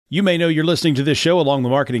You may know you're listening to this show along the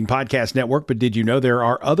Marketing Podcast Network, but did you know there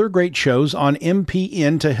are other great shows on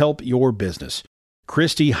MPN to help your business?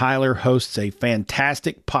 Christy Heiler hosts a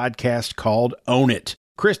fantastic podcast called Own It.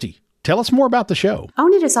 Christy, tell us more about the show.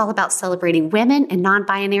 Own It is all about celebrating women and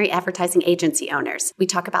non-binary advertising agency owners. We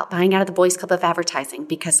talk about buying out of the Boys Club of Advertising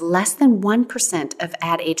because less than 1% of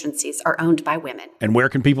ad agencies are owned by women. And where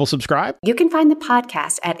can people subscribe? You can find the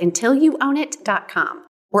podcast at untilyouownit.com.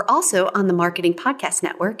 We're also on the Marketing Podcast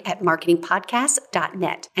Network at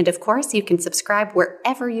marketingpodcast.net. And of course, you can subscribe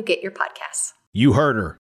wherever you get your podcasts. You heard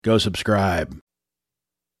her. Go subscribe.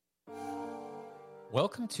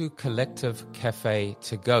 Welcome to Collective Cafe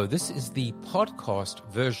to Go. This is the podcast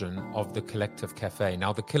version of the Collective Cafe.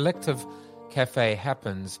 Now, the Collective Cafe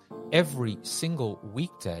happens every single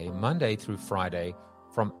weekday, Monday through Friday,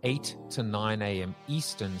 from 8 to 9 a.m.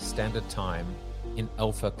 Eastern Standard Time in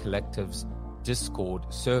Alpha Collective's Discord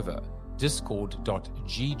server,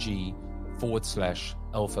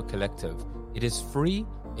 discord.gg/Alpha Collective. It is free.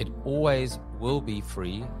 It always will be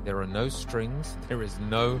free. There are no strings. There is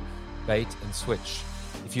no bait and switch.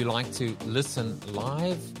 If you like to listen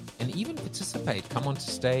live and even participate, come onto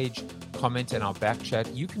stage, comment in our back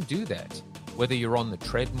chat, you can do that. Whether you're on the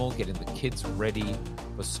treadmill, getting the kids ready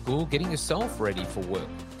for school, getting yourself ready for work,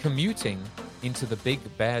 commuting into the big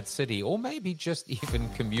bad city, or maybe just even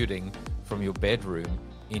commuting from your bedroom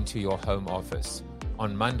into your home office.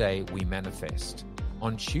 On Monday, we manifest.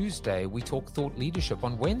 On Tuesday, we talk thought leadership.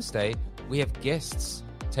 On Wednesday, we have guests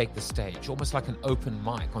take the stage, almost like an open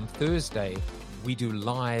mic. On Thursday, we do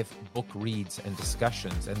live book reads and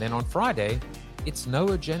discussions. And then on Friday, it's No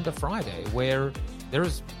Agenda Friday, where there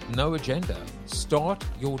is no agenda. Start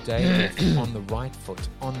your day off on the right foot,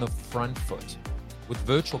 on the front foot, with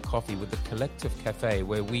virtual coffee, with the Collective Cafe,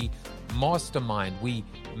 where we mastermind, we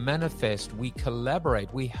manifest, we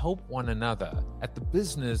collaborate, we help one another at the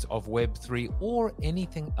business of Web3 or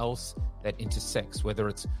anything else that intersects, whether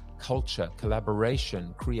it's culture,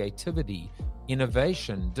 collaboration, creativity,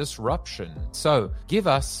 innovation, disruption. So give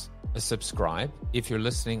us a subscribe if you're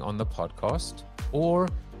listening on the podcast, or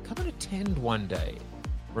come and attend one day.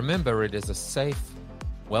 Remember, it is a safe,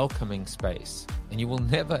 welcoming space, and you will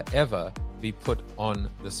never, ever be put on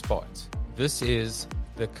the spot. This is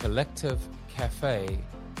the Collective Cafe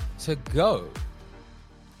to Go.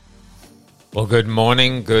 Well, good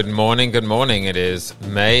morning, good morning, good morning. It is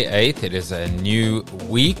May 8th. It is a new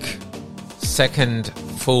week, second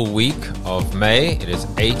full week of May. It is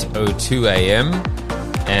 8:02 a.m.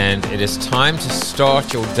 and it is time to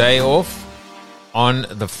start your day off on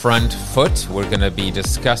the front foot. We're going to be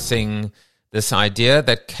discussing this idea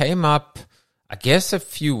that came up, I guess, a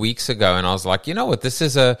few weeks ago, and I was like, you know what, this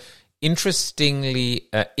is a interesting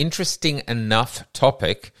enough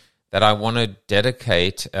topic that I want to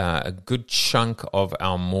dedicate a good chunk of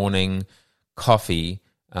our morning coffee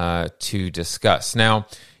to discuss. Now,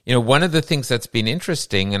 you know, one of the things that's been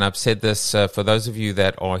interesting, and I've said this for those of you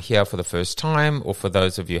that are here for the first time, or for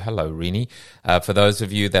those of you, hello, Rini, for those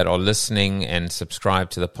of you that are listening and subscribe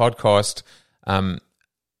to the podcast,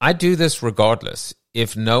 I do this regardless.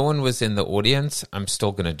 If no one was in the audience, I'm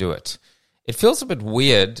still going to do it. It feels a bit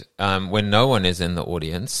weird when no one is in the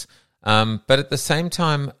audience, but at the same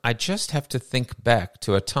time, I just have to think back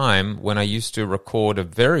to a time when I used to record a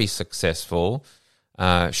very successful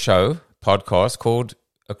podcast called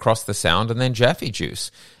Across the Sound and then Jaffe Juice.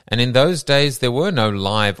 And in those days, there were no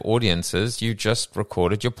live audiences. You just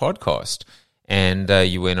recorded your podcast, and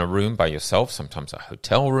you were in a room by yourself, sometimes a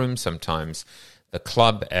hotel room, sometimes the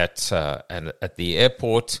club at the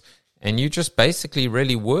airport, and you just basically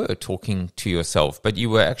really were talking to yourself, but you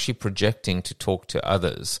were actually projecting to talk to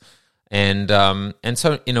others. And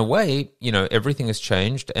so in a way, you know, everything has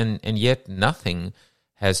changed, and yet nothing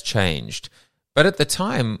has changed. But at the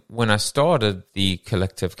time when I started the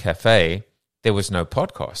Collective Cafe, there was no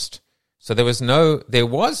podcast. So there were no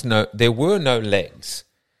legs.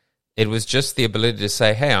 It was just the ability to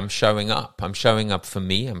say, hey, I'm showing up. I'm showing up for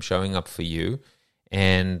me. I'm showing up for you.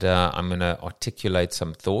 And I'm going to articulate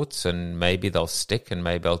some thoughts, and maybe they'll stick, and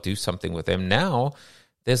maybe I'll do something with them. Now,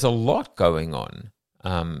 there's a lot going on.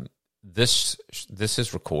 This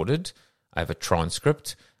is recorded. I have a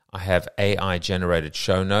transcript. I have AI-generated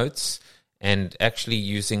show notes, and actually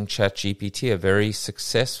using ChatGPT, a very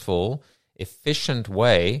successful, efficient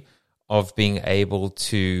way of being able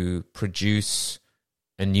to produce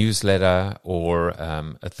a newsletter or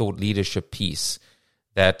a thought leadership piece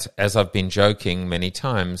that, as I've been joking many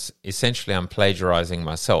times, essentially I'm plagiarizing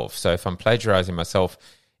myself. So if I'm plagiarizing myself,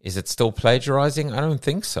 is it still plagiarizing? I don't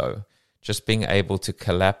think so. Just being able to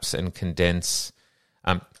collapse and condense.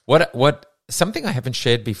 Something I haven't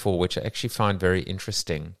shared before, which I actually find very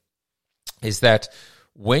interesting, is that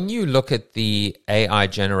when you look at the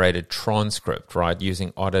AI-generated transcript, right,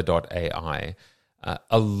 using Otter.ai,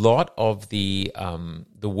 a lot of the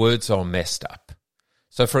words are messed up.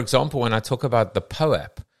 So, for example, when I talk about the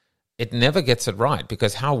POAP, it never gets it right,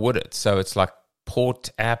 because how would it? So it's like port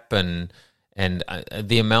app and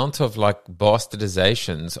the amount of like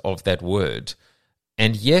bastardizations of that word.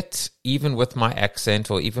 And yet, even with my accent,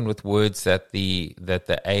 or even with words that the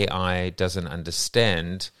AI doesn't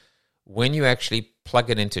understand, when you actually plug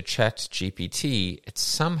it into ChatGPT, it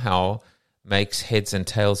somehow makes heads and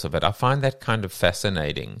tails of it. I find that kind of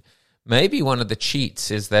fascinating. Maybe one of the cheats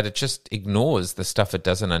is that it just ignores the stuff it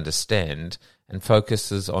doesn't understand and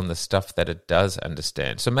focuses on the stuff that it does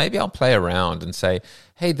understand. So maybe I'll play around and say,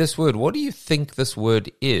 hey, this word, what do you think this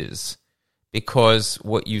word is? Because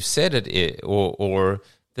what you said it is, or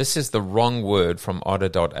this is the wrong word from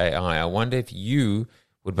Otter.ai. I wonder if you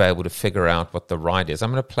would be able to figure out what the right is.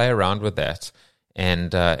 I'm going to play around with that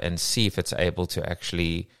and see if it's able to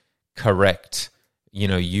actually correct,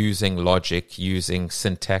 using logic, using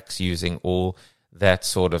syntax, using all that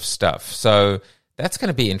sort of stuff. So that's going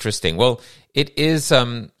to be interesting. Well, it is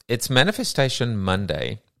it's Manifestation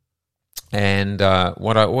Monday. And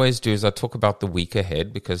what I always do is I talk about the week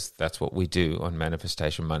ahead, because that's what we do on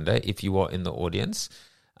Manifestation Monday. If you are in the audience,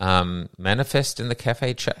 manifest in the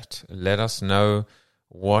cafe chat. Let us know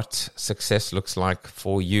what success looks like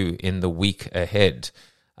for you in the week ahead.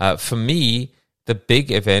 For me, the big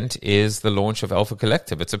event is the launch of Alpha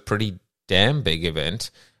Collective. It's a pretty damn big event.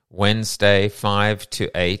 Wednesday, 5 to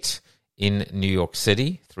 8 in New York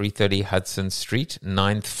City, 330 Hudson Street,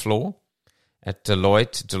 9th floor. At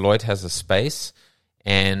Deloitte. Deloitte has a space,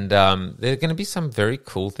 and there are going to be some very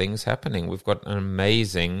cool things happening. We've got an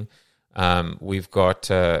amazing, we've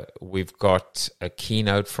got a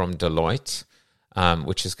keynote from Deloitte,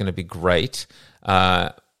 which is going to be great.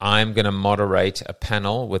 I'm going to moderate a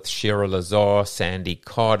panel with Shira Lazar, Sandy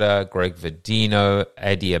Carter, Greg Verdino,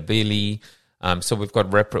 Adi Abili. So we've got a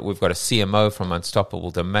CMO from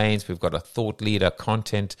Unstoppable Domains. We've got a thought leader,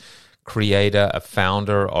 content creator, a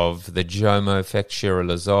founder of the Jomo Effect, Shira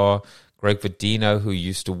Lazar, Greg Verdino, who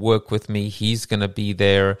used to work with me. He's going to be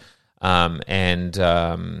there, and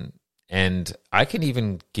I can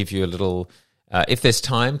even give you a little. If there's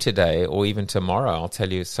time today or even tomorrow, I'll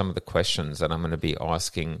tell you some of the questions that I'm going to be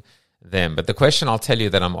asking them. But the question I'll tell you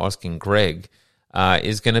that I'm asking Greg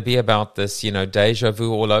is going to be about this, deja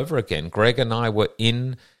vu all over again. Greg and I were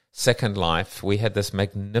in Second Life. We had this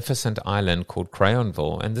magnificent island called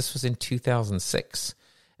Crayonville, and this was in 2006.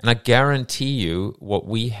 And I guarantee you what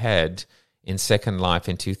we had in Second Life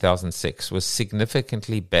in 2006 was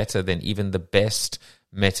significantly better than even the best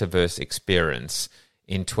metaverse experience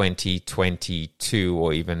in 2022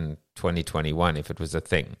 or even 2021, if it was a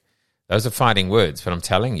thing. Those are fighting words, but I'm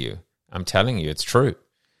telling you, it's true.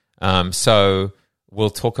 So we'll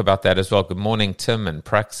talk about that as well. Good morning, Tim and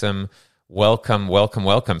Praxim.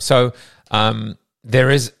 Welcome. So there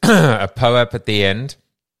is a POAP at the end.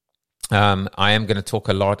 I am going to talk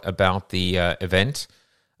a lot about the event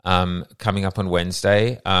coming up on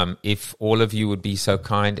Wednesday. If all of you would be so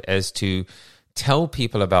kind as to tell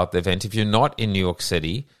people about the event. If you're not in New York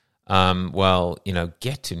City,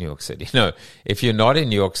 get to New York City. No, if you're not in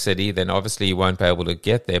New York City, then obviously you won't be able to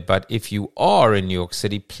get there. But if you are in New York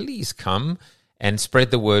City, please come and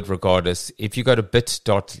spread the word regardless. If you go to bit.ly/business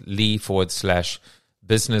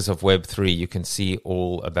of Web3, you can see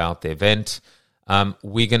all about the event.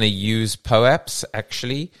 We're going to use POAPs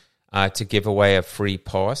actually to give away a free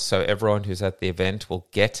pass. So everyone who's at the event will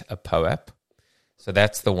get a POAP. So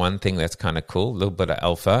that's the one thing that's kind of cool, a little bit of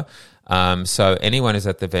alpha. So anyone who's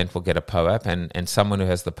at the event will get a POAP, and someone who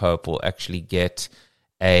has the POAP will actually get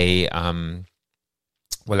a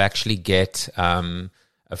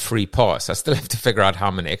free pass. I still have to figure out how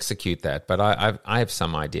I'm going to execute that, but I have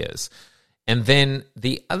some ideas. And then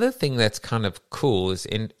the other thing that's kind of cool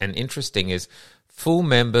and interesting is full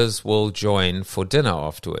members will join for dinner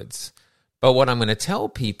afterwards. But what I'm going to tell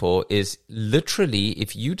people is literally,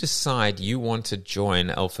 if you decide you want to join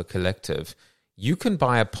Alpha Collective, you can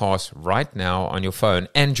buy a pass right now on your phone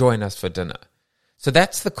and join us for dinner. So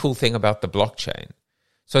that's the cool thing about the blockchain.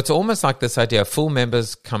 So it's almost like this idea of full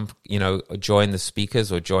members come, join the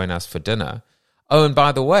speakers or join us for dinner. Oh, and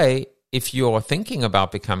by the way, if you're thinking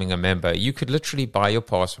about becoming a member, you could literally buy your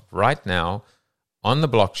pass right now on the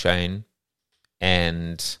blockchain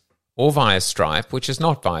or via Stripe, which is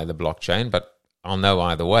not via the blockchain, but I'll know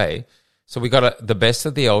either way. So we got the best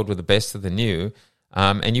of the old with the best of the new,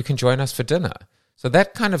 and you can join us for dinner. So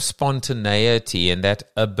that kind of spontaneity and that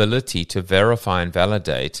ability to verify and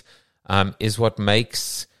validate is what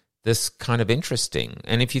makes this kind of interesting.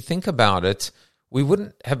 And if you think about it, we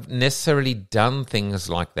wouldn't have necessarily done things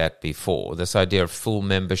like that before, this idea of full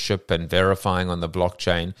membership and verifying on the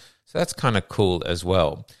blockchain. So that's kind of cool as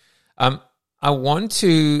well. I want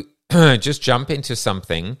to just jump into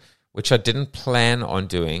something which I didn't plan on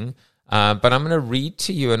doing, but I'm going to read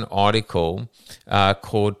to you an article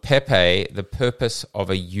called Pepe, the Purpose of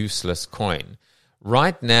a Useless Coin.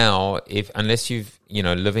 Right now, unless you've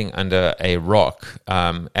living under a rock,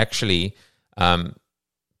 probably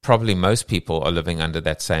most people are living under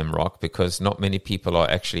that same rock, because not many people are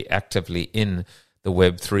actually actively in the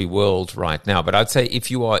Web3 world right now. But I'd say if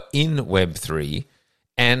you are in Web3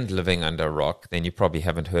 and living under a rock, then you probably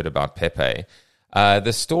haven't heard about Pepe.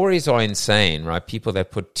 The stories are insane, right? People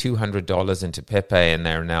that put $200 into Pepe and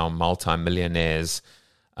they're now multimillionaires.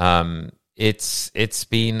 It's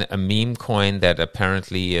been a meme coin that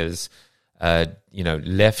apparently is,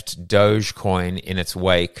 left Dogecoin in its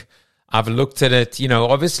wake. I've looked at it,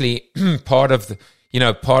 obviously part of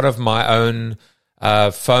my own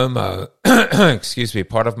FOMO,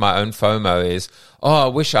 part of my own FOMO is, I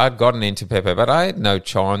wish I'd gotten into Pepe, but I had no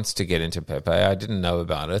chance to get into Pepe. I didn't know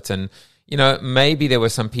about it. And, maybe there were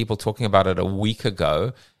some people talking about it a week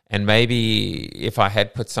ago, and maybe if I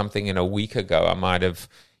had put something in a week ago, I might have,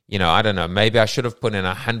 I don't know, maybe I should have put in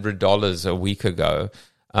 $100 a week ago.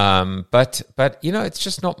 But it's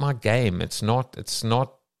just not my game. This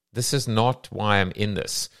is not why I'm in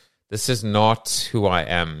this. This is not who I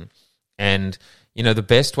am. And, the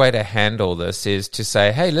best way to handle this is to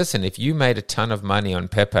say, hey, listen, if you made a ton of money on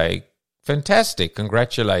Pepe, fantastic,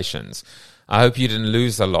 congratulations. I hope you didn't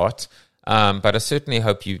lose a lot, but I certainly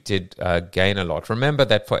hope you did gain a lot. Remember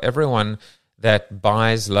that for everyone that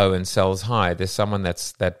buys low and sells high, there's someone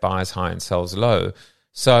that buys high and sells low.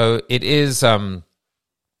 So it is,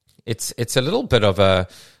 it's a little bit of a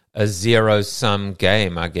zero-sum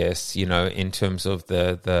game, I guess, in terms of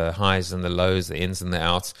the highs and the lows, the ins and the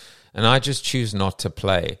outs. And I just choose not to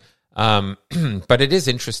play. But it is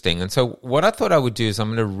interesting. And so what I thought I would do is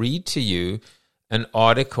I'm going to read to you an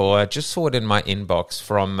article. I just saw it in my inbox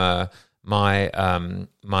from my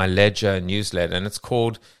Ledger newsletter, and it's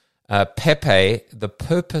called Pepe, the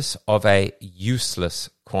Purpose of a Useless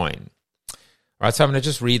Coin. All right, so I'm going to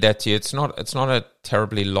just read that to you. It's not a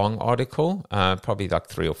terribly long article, probably like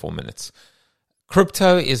 3 or 4 minutes.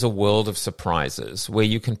 Crypto is a world of surprises where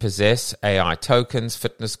you can possess AI tokens,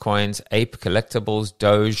 fitness coins, ape collectibles,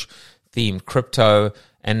 Doge-themed crypto,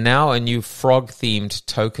 and now a new frog-themed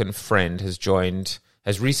token friend has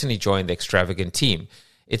recently joined the extravagant team.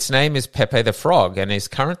 Its name is Pepe the Frog and is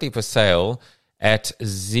currently for sale at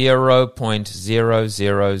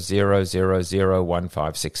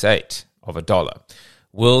 0.0000001568 of a dollar.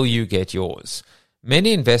 Will you get yours?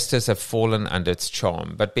 Many investors have fallen under its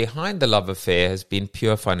charm, but behind the love affair has been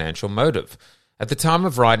pure financial motive. At the time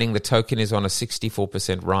of writing, the token is on a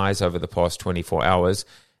 64% rise over the past 24 hours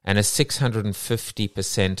and a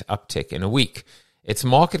 650% uptick in a week. Its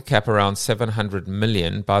market cap, around 700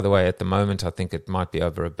 million, by the way, at the moment I think it might be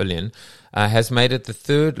over $1 billion, has made it the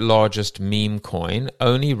third largest meme coin,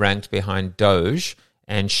 only ranked behind Doge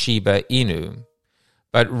and Shiba Inu,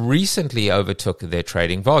 but recently overtook their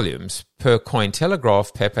trading volumes. Per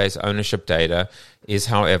Cointelegraph, Pepe's ownership data is,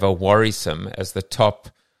 however, worrisome, as the top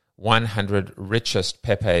 100 richest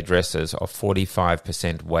Pepe addresses are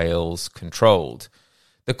 45% whales controlled.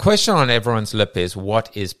 The question on everyone's lip is, what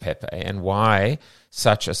is Pepe and why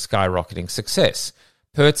such a skyrocketing success?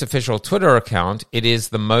 Per its official Twitter account, it is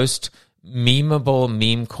the most memeable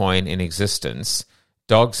meme coin in existence.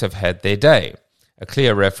 Dogs have had their day. A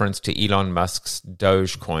clear reference to Elon Musk's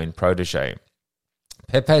Dogecoin protege.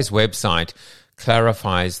 Pepe's website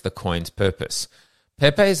clarifies the coin's purpose.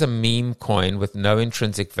 Pepe is a meme coin with no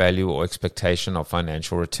intrinsic value or expectation of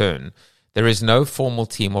financial return. There is no formal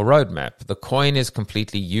team or roadmap. The coin is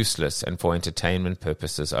completely useless and for entertainment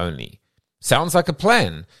purposes only. Sounds like a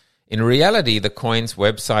plan. In reality, the coin's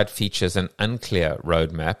website features an unclear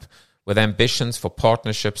roadmap with ambitions for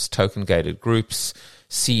partnerships, token-gated groups,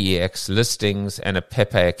 CEX listings, and a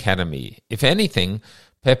Pepe Academy. If anything,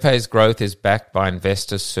 Pepe's growth is backed by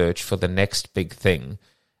investors' search for the next big thing.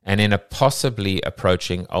 And in a possibly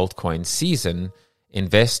approaching altcoin season,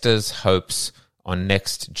 investors' hopes on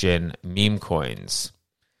next-gen meme coins.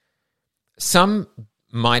 Some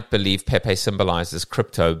might believe Pepe symbolizes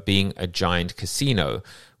crypto being a giant casino,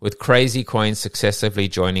 with crazy coins successively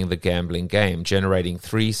joining the gambling game, generating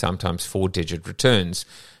 3, sometimes 4-digit returns,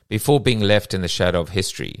 before being left in the shadow of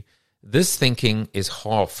history. This thinking is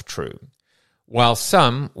half true. While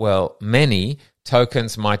many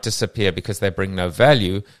tokens might disappear because they bring no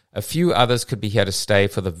value, a few others could be here to stay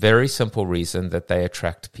for the very simple reason that they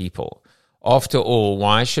attract people. After all,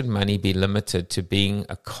 why should money be limited to being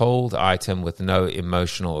a cold item with no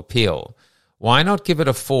emotional appeal? Why not give it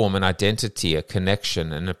a form, an identity, a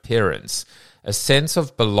connection, an appearance, a sense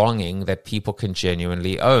of belonging that people can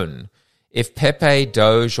genuinely own? If Pepe,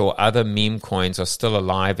 Doge, or other meme coins are still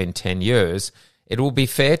alive in 10 years, it will be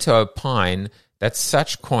fair to opine that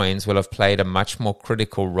such coins will have played a much more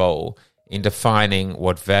critical role in defining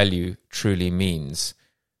what value truly means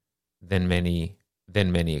than many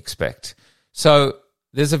expect. So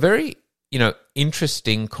there's a very,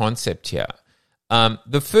 interesting concept here.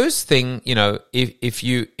 The first thing,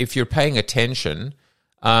 if you're paying attention,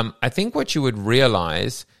 I think what you would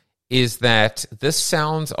realize is that this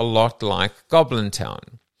sounds a lot like Goblin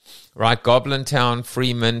Town, right? Goblin Town,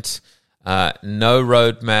 free mint, no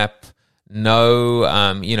roadmap,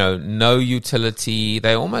 no utility.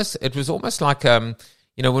 It was almost like, when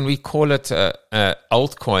we call it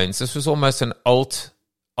altcoins, this was almost an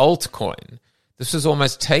altcoin. This was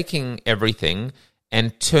almost taking everything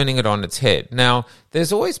and turning it on its head. Now,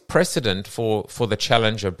 there's always precedent for the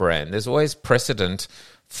challenger brand. There's always precedent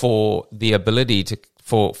for the ability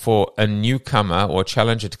for a newcomer or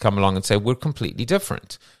challenger to come along and say, we're completely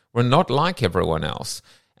different. We're not like everyone else.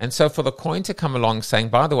 And so for the coin to come along saying,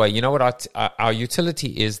 by the way, you know what our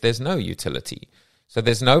utility is? There's no utility. So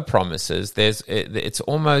there's no promises. It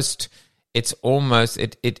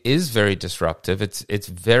is very disruptive. It's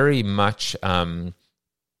very much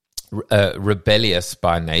rebellious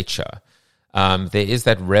by nature. There is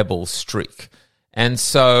that rebel streak. And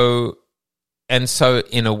so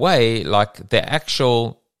in a way, like the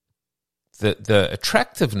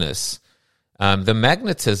attractiveness, the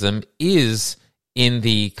magnetism is in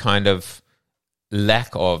the kind of lack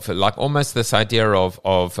of, like almost this idea of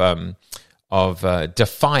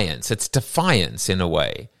defiance. It's defiance in a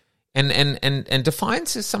way. And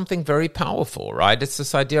defiance is something very powerful, right? It's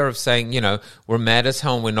this idea of saying, we're mad as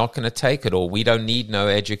hell and we're not going to take it, or we don't need no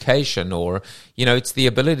education, or, it's the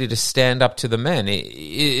ability to stand up to the man.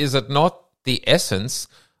 Is it not the essence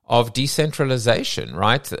of decentralization,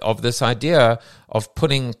 right? Of this idea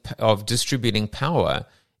of distributing power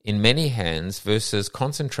in many hands versus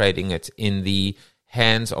concentrating it in the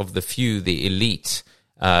hands of the few, the elite,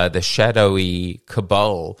 the shadowy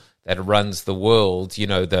cabal that runs the world,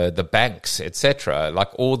 the banks, etc., like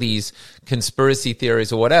all these conspiracy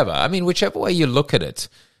theories or whatever. I mean, whichever way you look at it,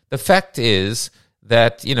 the fact is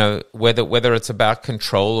that, whether it's about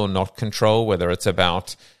control or not control, whether it's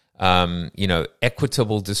about,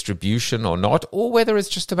 equitable distribution or not, or whether it's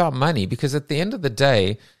just about money, because at the end of the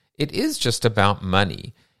day, it is just about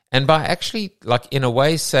money. And by actually, like, in a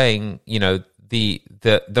way saying, the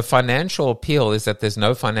financial appeal is that there's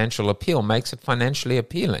no financial appeal makes it financially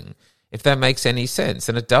appealing, if that makes any sense.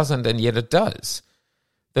 And it doesn't, and yet it does.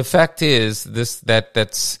 The fact is that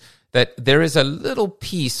there is a little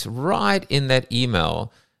piece right in that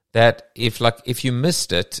email that if you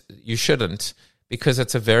missed it, you shouldn't, because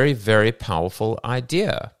it's a very, very powerful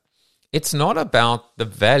idea. It's not about the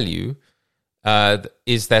value,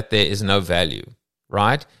 is that there is no value,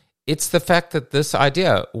 right? It's the fact that this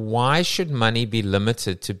idea, why should money be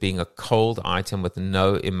limited to being a cold item with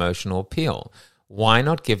no emotional appeal? Why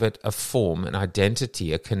not give it a form, an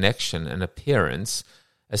identity, a connection, an appearance,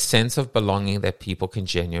 a sense of belonging that people can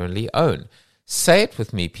genuinely own? Say it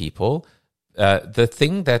with me, people. The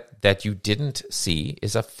thing that you didn't see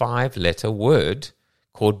is a 5-letter word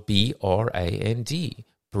called BRAND,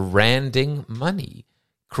 branding money.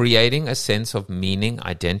 Creating a sense of meaning,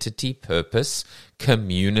 identity, purpose,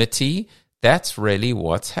 community. That's really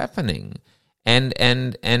what's happening. And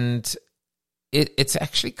it's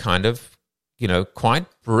actually kind of, quite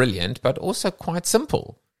brilliant, but also quite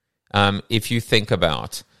simple. If you think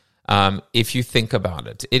about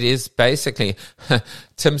it. It is basically,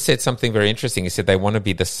 Tim said something very interesting. He said they want to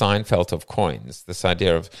be the Seinfeld of coins, this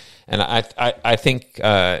idea of, and I think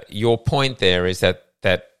your point there is that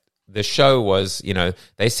the show was,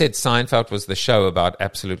 they said Seinfeld was the show about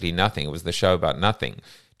absolutely nothing. It was the show about nothing.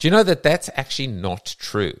 Do you know that that's actually not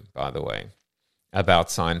true, by the way, about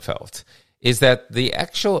Seinfeld? Is that the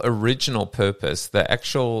actual original purpose, the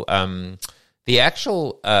actual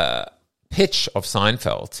pitch of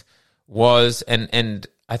Seinfeld was, and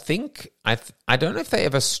I think, I don't know if they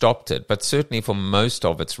ever stopped it, but certainly for most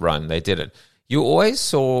of its run, they did it. You always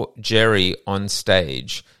saw Jerry on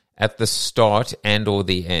stage at the start and or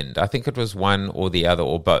the end. I think it was one or the other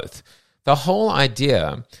or both. The whole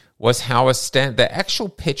idea was how the actual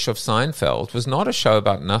pitch of Seinfeld was not a show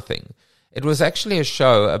about nothing. It was actually a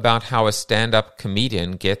show about how a stand-up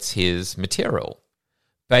comedian gets his material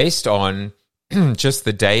based on just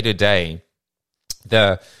the day-to-day,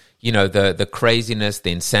 the craziness,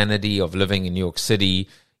 the insanity of living in New York City,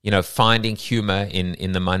 finding humor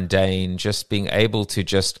in the mundane, just being able to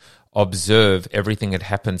just observe everything that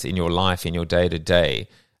happens in your life, in your day-to-day,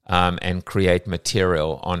 and create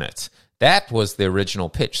material on it. That was the original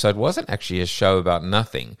pitch. So it wasn't actually a show about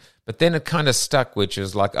nothing. But then it kind of stuck, which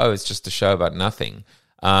is like, oh, it's just a show about nothing.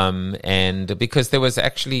 And because there was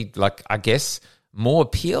actually, like, I guess, more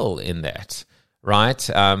appeal in that, right?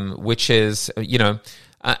 Which is,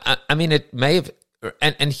 I mean, it may have,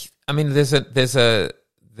 and I mean, there's a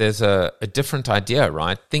different idea,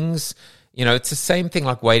 right? Things, it's the same thing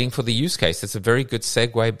like waiting for the use case. It's a very good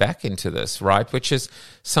segue back into this, right? Which is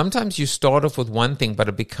sometimes you start off with one thing, but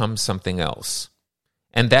it becomes something else.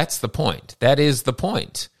 And that's the point. That is the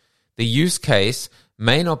point. The use case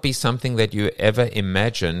may not be something that you ever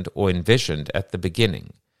imagined or envisioned at the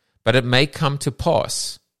beginning, but it may come to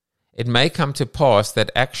pass. It may come to pass that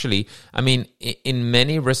actually, I mean, in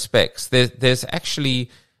many respects, there's actually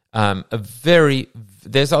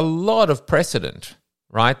there's a lot of precedent,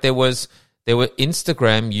 right?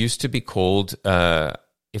 Instagram used to be called,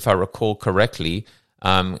 if I recall correctly,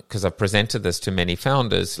 because I've presented this to many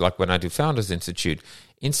founders, like when I do Founders Institute,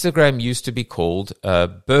 Instagram used to be called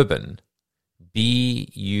Burbn,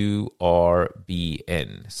 B-U-R-B-N.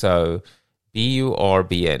 So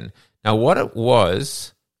B-U-R-B-N. Now, what it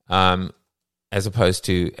was, as opposed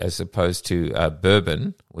to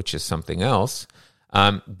Burbn, which is something else,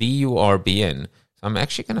 B-U-R-B-N. So I'm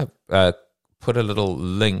actually going to put a little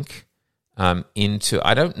link into,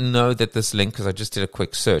 I don't know that this link, because I just did a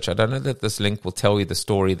quick search, I don't know that this link will tell you the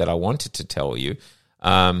story that I wanted to tell you.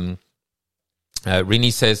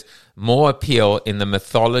 Rini says, more appeal in the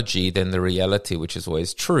mythology than the reality, which is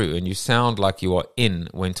always true. And you sound like you are in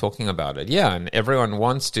when talking about it. Yeah, and everyone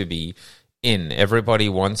wants to be in. Everybody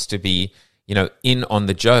wants to be, in on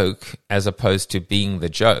the joke as opposed to being the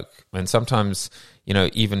joke. And sometimes,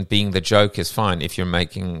 even being the joke is fine if you're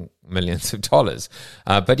making millions of dollars.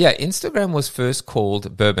 But yeah, Instagram was first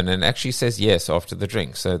called Burbn, and actually says yes after the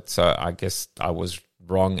drink. So I guess I was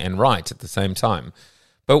wrong and right at the same time.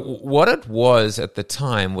 But what it was at the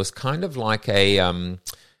time was kind of like a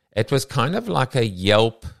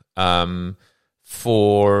Yelp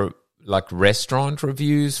for like restaurant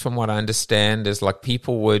reviews. From what I understand, is like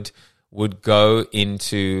people would go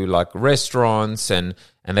into like restaurants and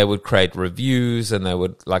they would create reviews, and they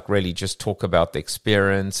would like really just talk about the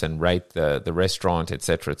experience and rate the restaurant, et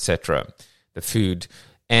cetera, the food.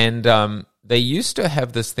 And they used to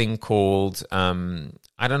have this thing called,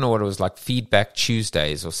 I don't know what it was, like Feedback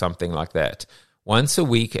Tuesdays or something like that. Once a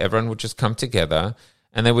week, everyone would just come together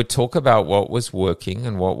and they would talk about what was working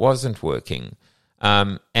and what wasn't working.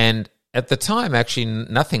 And at the time, actually,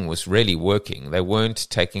 nothing was really working. They weren't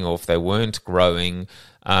taking off. They weren't growing.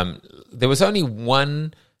 There was only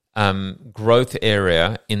one growth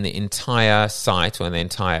area in the entire site or in the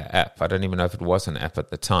entire app. I don't even know if it was an app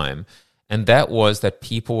at the time. And that was that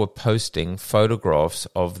people were posting photographs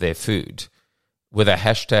of their food with a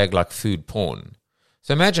hashtag like food porn.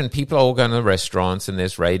 So imagine people are all going to restaurants and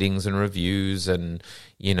there's ratings and reviews and,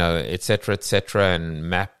 et cetera, and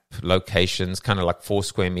map locations, kind of like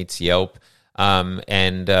Foursquare meets Yelp.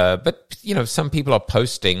 But some people are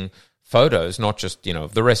posting photos, not just,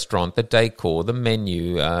 of the restaurant, the decor, the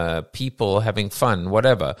menu, people having fun,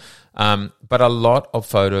 whatever. But a lot of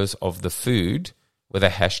photos of the food with a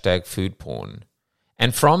hashtag food porn.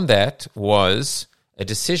 And from that was a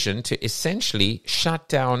decision to essentially shut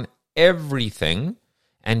down everything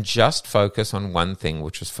and just focus on one thing,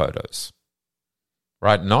 which was photos.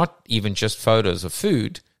 Right? Not even just photos of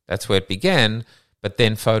food. That's where it began, but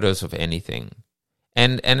then photos of anything.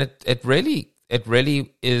 And it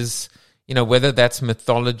really is, whether that's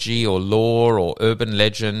mythology or lore or urban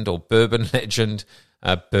legend or Burbn Legend,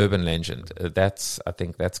 Burbn Legend. I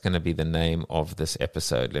think that's going to be the name of this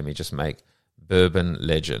episode. Let me just make Burbn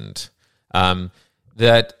Legend.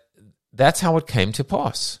 That's how it came to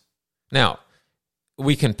pass. Now,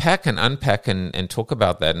 we can pack and unpack and talk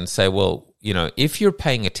about that and say, well, if you're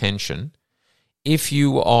paying attention, if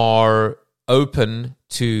you are open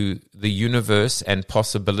to the universe and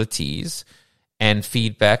possibilities and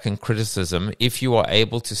feedback and criticism, if you are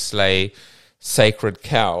able to slay sacred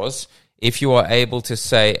cows, if you are able to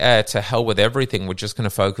say, to hell with everything, we're just going to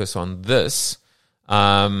focus on this,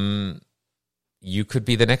 you could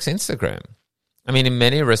be the next Instagram. I mean, in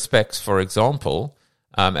many respects, for example,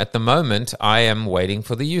 at the moment, I am waiting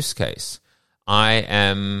for the use case. I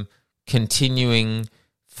am continuing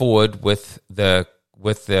forward with the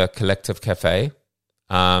with the Collective Cafe.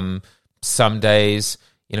 Some days,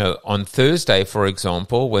 on Thursday, for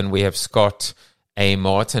example, when we have Scott A.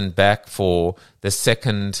 Martin back for the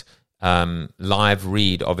second live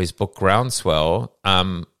read of his book Groundswell,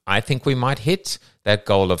 I think we might hit that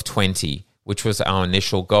goal of 20, which was our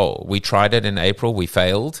initial goal. We tried it in April. We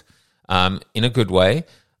failed in a good way,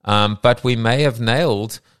 but we may have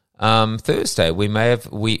nailed Thursday. We may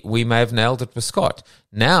have nailed it with Scott.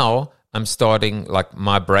 Now I'm starting, like,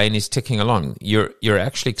 my brain is ticking along. You're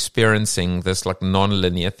actually experiencing this like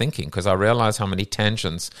non-linear thinking, because I realize how many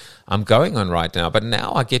tangents I'm going on right now. But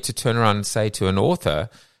now I get to turn around and say to an author,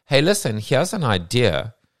 hey, listen, here's an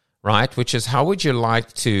idea, right? Which is, how would you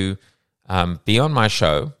like to be on my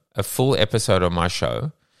show, a full episode on my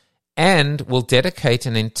show, and we'll dedicate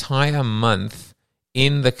an entire month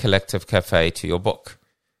in the Collective Cafe to your book.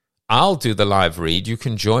 I'll do the live read. You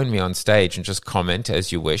can join me on stage and just comment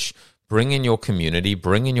as you wish. Bring in your community,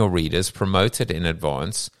 bring in your readers, promote it in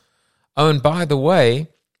advance. Oh, and by the way,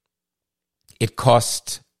 it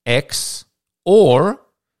costs X, or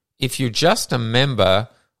if you're just a member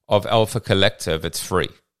of Alpha Collective, it's free.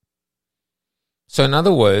 So in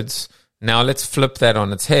other words, now let's flip that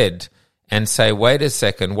on its head and say, wait a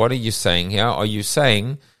second, what are you saying here? Are you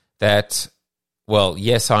saying that, well,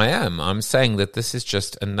 yes, I am. I'm saying that this is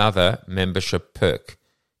just another membership perk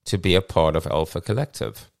to be a part of Alpha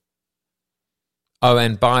Collective. Oh,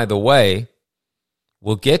 and by the way,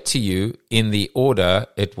 we'll get to you in the order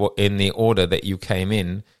that you came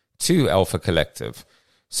in to Alpha Collective.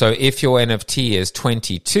 So if your NFT is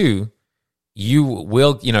 22, you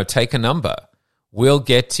will, take a number. We'll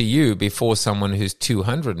get to you before someone who's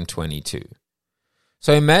 222.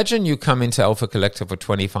 So imagine you come into Alpha Collective for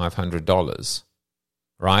 $2,500,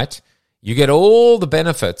 right? You get all the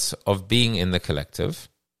benefits of being in the collective,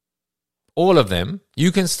 all of them.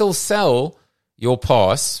 You can still sell your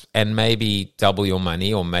pass and maybe double your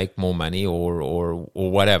money or make more money or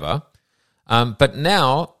whatever. But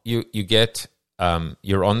now you get,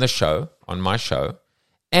 you're on the show, on my show,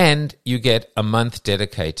 and you get a month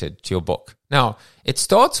dedicated to your book. Now, it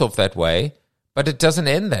starts off that way, but it doesn't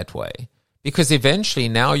end that way, because eventually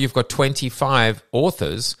now you've got 25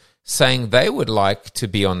 authors saying they would like to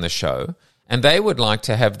be on the show and they would like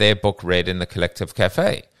to have their book read in the Collective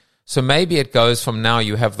Cafe. So maybe it goes from now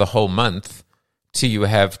you have the whole month to you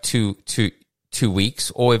have two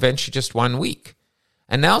weeks, or eventually just 1 week.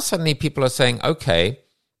 And now suddenly people are saying, okay,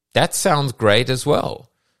 that sounds great as well.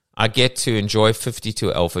 I get to enjoy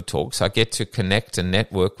 52 Alpha Talks. I get to connect and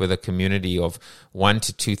network with a community of 1,000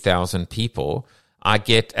 to 2,000 people. I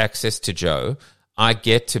get access to Joe. I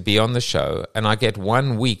get to be on the show, and I get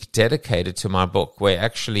 1 week dedicated to my book, where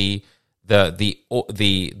actually the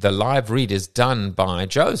live read is done by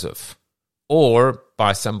Joseph or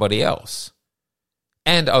by somebody else.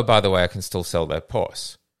 And, oh, by the way, I can still sell that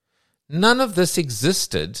pass. None of this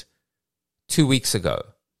existed 2 weeks ago,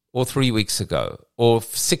 or 3 weeks ago, or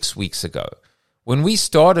 6 weeks ago. When we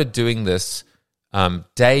started doing this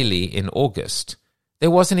daily in August, there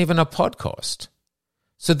wasn't even a podcast.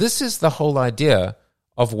 So this is the whole idea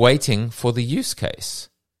of waiting for the use case.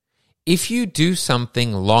 If you do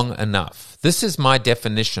something long enough, this is my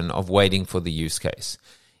definition of waiting for the use case.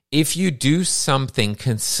 If you do something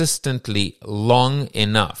consistently long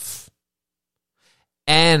enough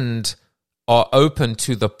and are open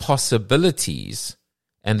to the possibilities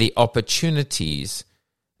and the opportunities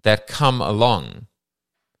that come along,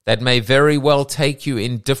 that may very well take you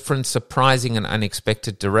in different, surprising, and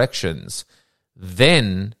unexpected directions,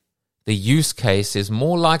 then the use case is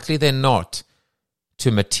more likely than not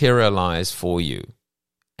to materialize for you,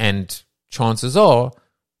 and chances are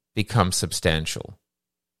become substantial.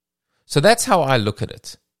 So that's how I look at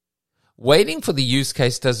it. Waiting for the use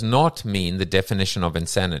case does not mean the definition of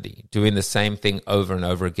insanity, doing the same thing over and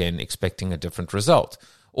over again, expecting a different result,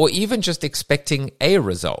 or even just expecting a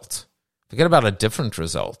result. Forget about a different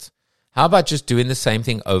result. How about just doing the same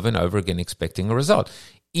thing over and over again, expecting a result?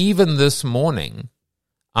 Even this morning,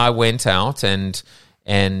 I went out and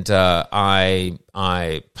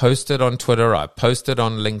I posted on Twitter, I posted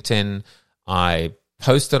on LinkedIn, I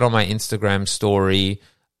posted on my Instagram story,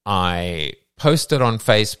 I posted on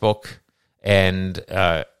Facebook, and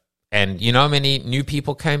you know how many new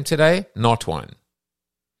people came today? Not one.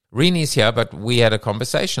 Reni's here, but we had a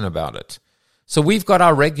conversation about it. So we've got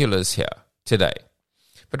our regulars here today.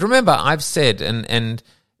 But remember, I've said, and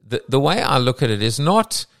the way I look at it is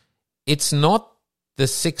it's not the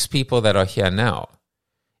 6 people that are here now.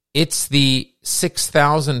 It's the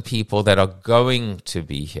 6,000 people that are going to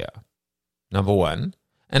be here, number one.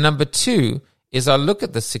 And number two is I look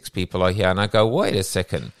at the 6 people are here and I go, wait a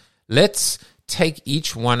second, let's take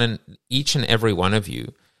each and every one of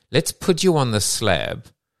you. Let's put you on the slab.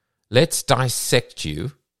 Let's dissect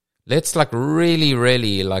you. Let's really,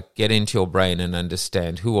 really get into your brain and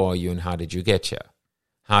understand who are you and how did you get here?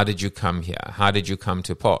 How did you come here? How did you come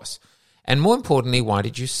to pass? And more importantly, why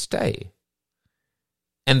did you stay?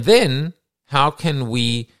 And then how can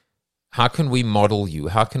we model you?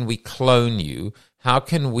 How can we clone you? How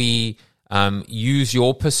can we use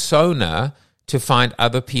your persona to find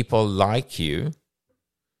other people like you?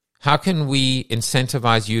 How can we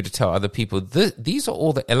incentivize you to tell other people? These are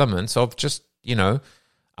all the elements of just,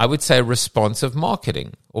 I would say responsive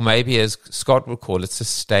marketing, or maybe as Scott would call it,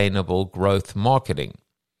 sustainable growth marketing.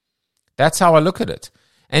 That's how I look at it.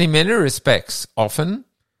 And in many respects, often,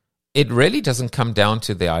 it really doesn't come down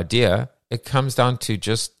to the idea. It comes down to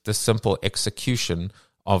just the simple execution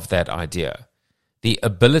of that idea. The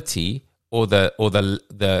ability or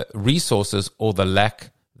the resources or the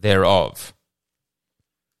lack thereof.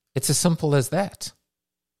 It's as simple as that.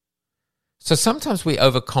 So sometimes we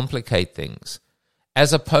overcomplicate things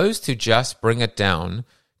as opposed to just bring it down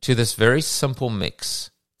to this very simple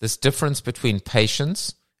mix, this difference between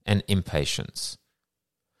patience and impatience.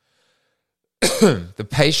 The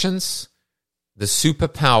patience, the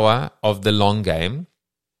superpower of the long game,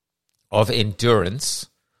 of endurance,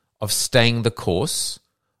 of staying the course,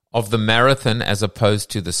 of the marathon as opposed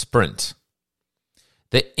to the sprint.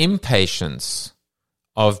 The impatience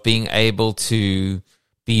of being able to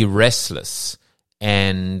be restless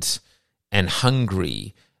and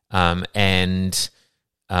hungry and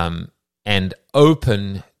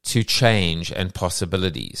open to change and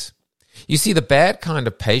possibilities. You see, the bad kind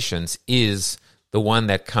of patience is the one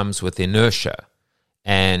that comes with inertia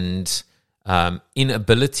and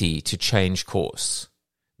inability to change course.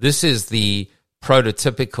 This is the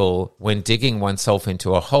prototypical, when digging oneself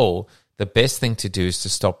into a hole, the best thing to do is to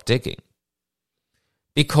stop digging.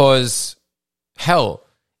 Because, hell,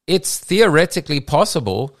 it's theoretically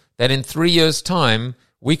possible that in 3 years' time,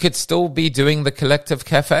 we could still be doing the collective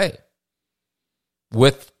cafe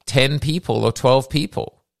with 10 people or 12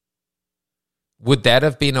 people. Would that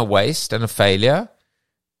have been a waste and a failure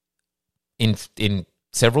in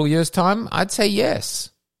several years' time? I'd say yes.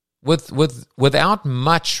 Without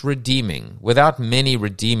much redeeming, without many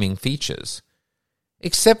redeeming features,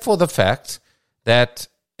 except for the fact that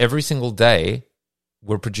every single day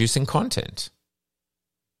we're producing content.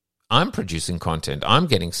 I'm producing content. I'm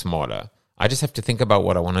getting smarter. I just have to think about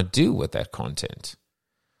what I want to do with that content.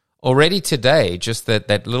 Already today, just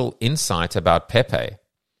that little insight about Pepe,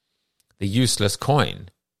 the useless coin.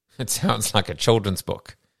 It sounds like a children's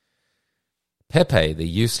book. Pepe, the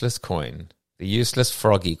useless coin. The useless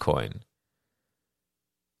froggy coin.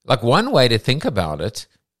 One way to think about it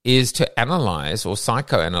is to analyze or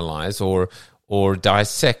psychoanalyze or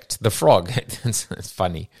dissect the frog. It's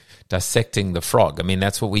funny, dissecting the frog. I mean,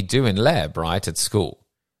 that's what we do in lab, right, at school,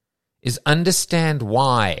 is understand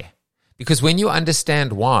why. Because when you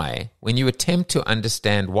understand why, when you attempt to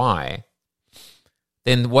understand why,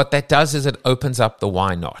 then what that does is it opens up the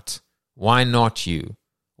why not. Why not you?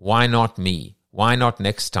 Why not me? Why not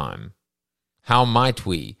next time? How might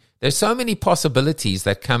we? There's so many possibilities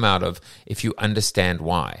that come out of if you understand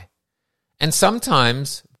why. And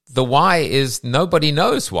sometimes the why is nobody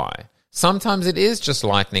knows why. Sometimes it is just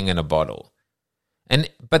lightning in a bottle.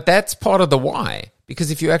 But that's part of the why.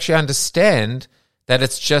 Because if you actually understand that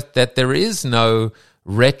it's just that there is no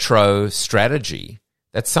retro strategy,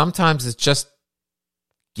 that sometimes it's just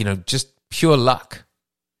pure luck.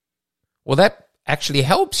 Well, that actually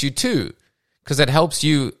helps you too. Because it helps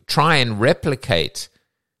you try and replicate.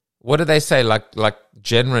 What do they say? Like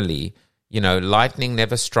generally, lightning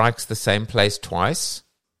never strikes the same place twice.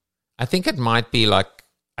 I think it might be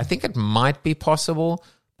possible,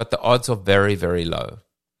 but the odds are very, very low.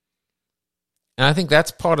 And I think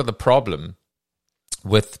that's part of the problem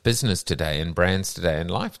with business today and brands today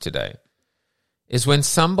and life today, is when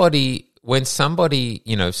somebody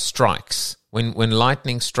strikes, when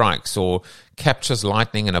lightning strikes or captures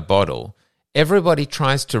lightning in a bottle, everybody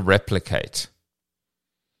tries to replicate.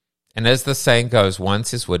 And as the saying goes,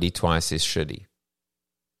 once is witty, twice is shitty.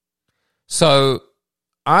 So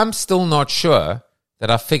I'm still not sure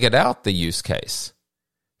that I figured out the use case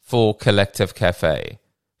for Collective Cafe,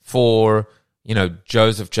 for,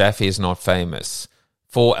 Joseph Jaffe is not famous,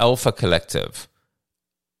 for Alpha Collective.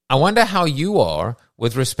 I wonder how you are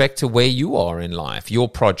with respect to where you are in life, your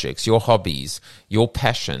projects, your hobbies, your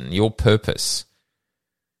passion, your purpose.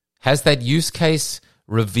 Has that use case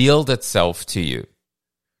revealed itself to you?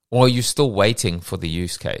 Or are you still waiting for the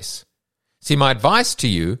use case? See, my advice to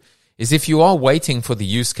you is if you are waiting for the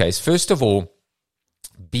use case, first of all,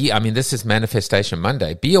 this is Manifestation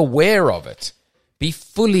Monday. Be aware of it. Be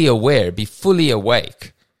fully aware. Be fully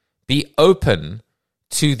awake. Be open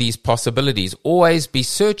to these possibilities. Always be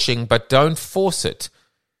searching, but don't force it.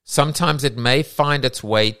 Sometimes it may find its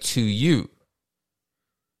way to you.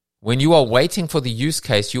 When you are waiting for the use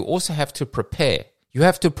case, you also have to prepare. You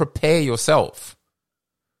have to prepare yourself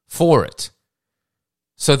for it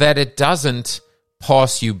so that it doesn't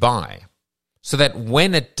pass you by. So that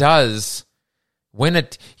when it does, going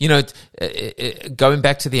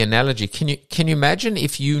back to the analogy, can you imagine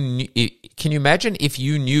if you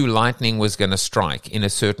knew lightning was going to strike in a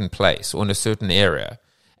certain place or in a certain area,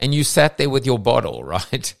 and you sat there with your bottle,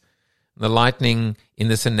 right? The lightning in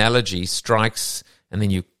this analogy strikes, and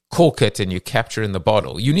then you cork it and you capture in the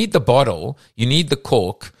bottle. You need the bottle, you need the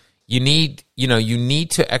cork, you need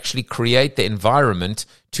to actually create the environment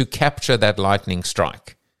to capture that lightning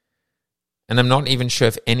strike. And I'm not even sure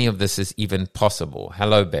if any of this is even possible.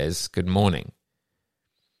 Hello, Bez. Good morning.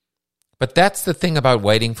 But that's the thing about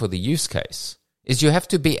waiting for the use case, is you have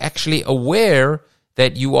to be actually aware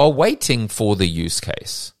that you are waiting for the use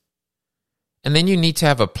case. And then you need to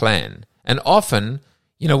have a plan. And often,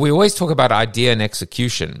 we always talk about idea and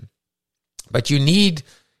execution, but you need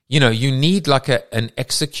like an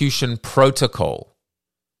execution protocol.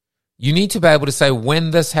 You need to be able to say,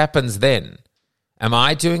 when this happens, then. Am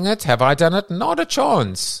I doing it? Have I done it? Not a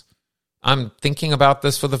chance. I'm thinking about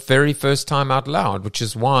this for the very first time out loud, which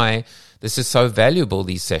is why this is so valuable,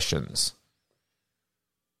 these sessions.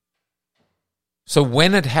 So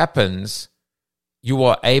when it happens, you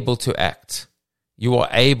are able to act. You are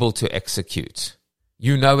able to execute.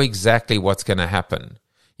 You know exactly what's going to happen.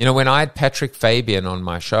 When I had Patrick Fabian on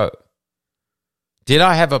my show, did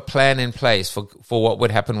I have a plan in place for what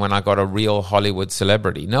would happen when I got a real Hollywood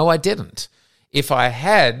celebrity? No, I didn't. If I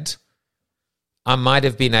had, I might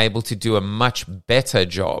have been able to do a much better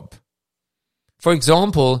job. For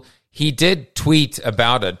example, he did tweet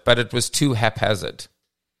about it, but it was too haphazard.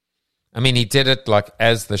 He did it like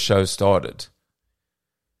as the show started.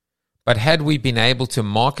 But had we been able to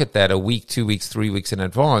market that a week, 2 weeks, 3 weeks in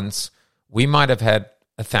advance, we might have had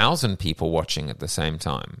 1,000 people watching at the same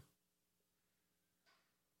time.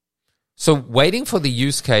 So waiting for the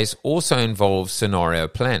use case also involves scenario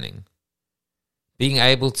planning. Being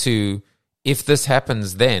able to, if this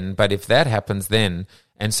happens then, but if that happens then.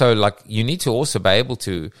 And so you need to also be able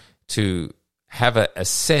to have a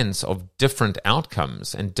sense of different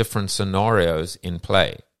outcomes and different scenarios in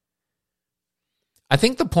play. I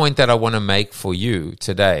think the point that I want to make for you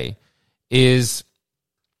today is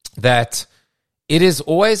that it is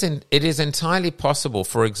entirely possible,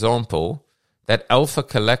 for example, that Alpha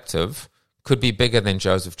Collective could be bigger than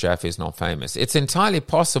Joseph Jaffe is Not Famous. It's entirely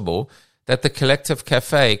possible that the Collective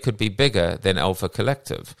Cafe could be bigger than Alpha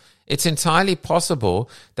Collective. It's entirely possible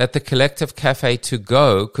that the Collective Cafe to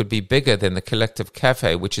go could be bigger than the Collective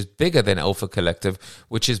Cafe, which is bigger than Alpha Collective,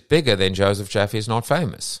 which is bigger than Joseph Jaffe is Not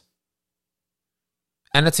Famous.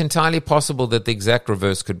 And it's entirely possible that the exact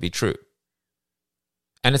reverse could be true.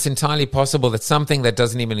 And it's entirely possible that something that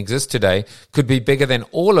doesn't even exist today could be bigger than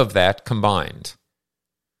all of that combined.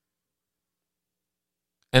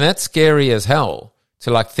 And that's scary as hell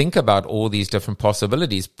to think about all these different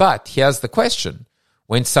possibilities. But here's the question.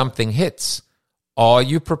 When something hits, are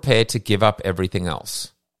you prepared to give up everything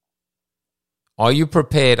else? Are you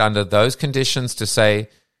prepared under those conditions to say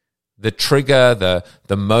the trigger,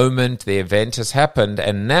 the moment, the event has happened,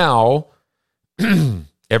 and now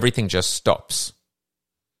everything just stops?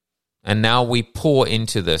 And now we pour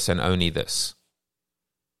into this and only this.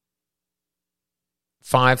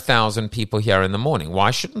 5,000 people here in the morning. Why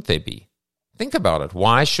shouldn't there be? Think about it.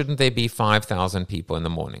 Why shouldn't there be 5,000 people in the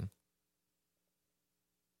morning?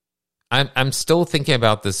 I'm still thinking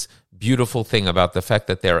about this beautiful thing about the fact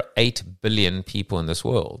that there are 8 billion people in this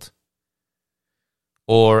world.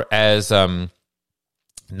 Or as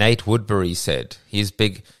Nate Woodbury said, his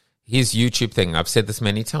YouTube thing, I've said this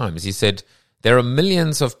many times, he said, there are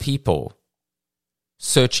millions of people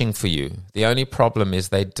searching for you. The only problem is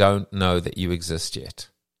they don't know that you exist yet.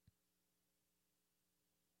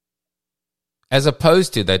 As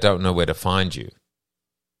opposed to they don't know where to find you.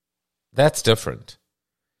 That's different.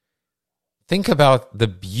 Think about the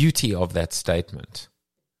beauty of that statement.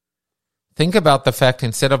 Think about the fact,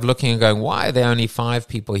 instead of looking and going, why are there only 5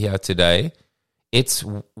 people here today? It's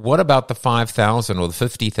what about the 5,000 or the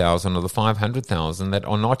 50,000 or the 500,000 that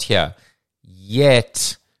are not here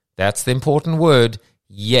yet? That's the important word,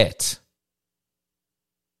 yet.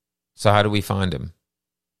 So how do we find them?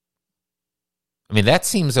 That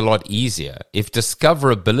seems a lot easier. If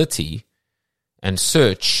discoverability and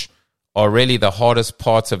search are really the hardest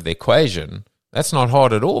parts of the equation, That's not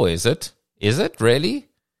hard at all, is it? Is it really?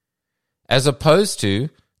 As opposed to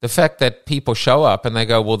the fact that people show up and they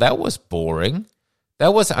go, well, that was boring.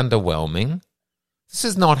 That was underwhelming. This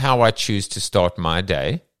is not how I choose to start my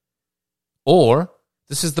day. Or,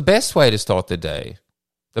 this is the best way to start the day.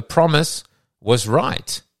 The promise was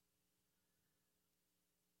right.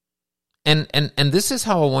 And this is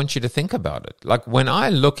how I want you to think about it. Like when I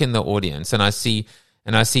look in the audience and I see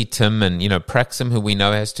Tim and, Praxim, who we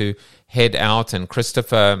know has to head out, and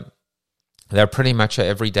Christopher, they're pretty much here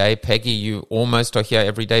every day. Peggy, you almost are here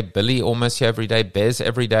every day. Billy, almost here every day. Bez,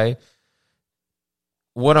 every day.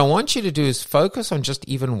 What I want you to do is focus on just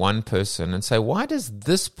even one person and say, why does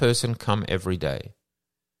this person come every day?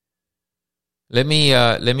 Let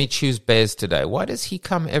me choose Bez today. Why does he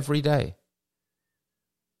come every day?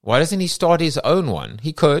 Why doesn't he start his own one?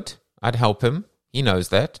 He could. I'd help him. He knows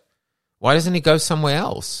that. Why doesn't he go somewhere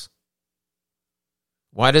else?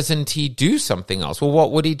 Why doesn't he do something else? Well,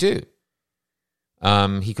 what would he do?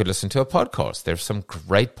 He could listen to a podcast. There's some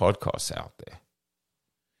great podcasts out there.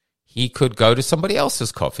 He could go to somebody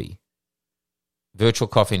else's coffee. Virtual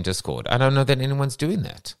coffee in Discord. I don't know that anyone's doing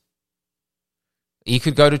that. He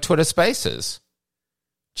could go to Twitter Spaces.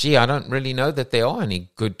 Gee, I don't really know that there are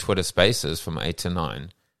any good Twitter Spaces from 8 to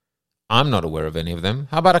 9. I'm not aware of any of them.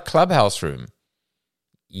 How about a Clubhouse room?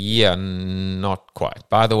 Yeah, not quite.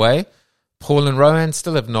 By the way, Paul and Rohan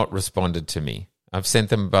still have not responded to me. I've sent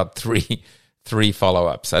them about three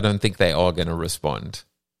follow-ups. I don't think they are going to respond.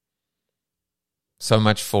 So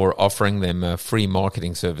much for offering them free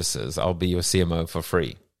marketing services. I'll be your CMO for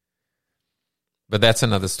free. But that's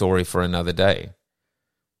another story for another day.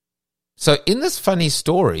 So in this funny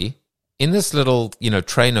story, in this little,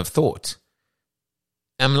 train of thought,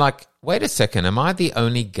 I'm like, wait a second, am I the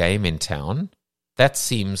only game in town? That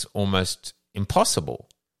seems almost impossible.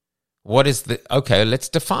 Okay, let's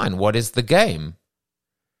define, what is the game?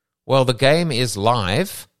 Well, the game is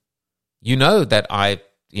live. You know that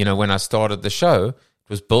when I started the show, it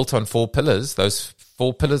was built on 4 pillars. Those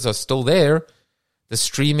 4 pillars are still there. The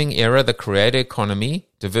streaming era, the creator economy,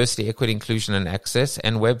 diversity, equity, inclusion, and access,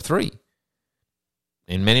 and Web3.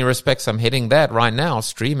 In many respects, I'm hitting that right now.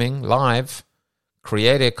 Streaming, live,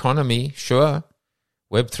 creator economy, sure.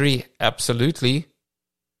 Web3, absolutely.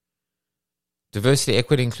 Diversity,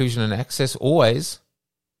 equity, inclusion, and access, always.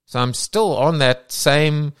 So I'm still on that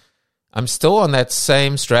same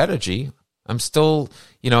strategy. I'm still,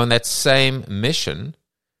 on that same mission.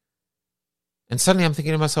 And suddenly I'm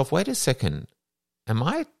thinking to myself, wait a second,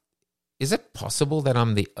 is it possible that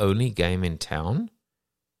I'm the only game in town?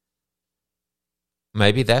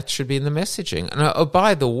 Maybe that should be in the messaging. And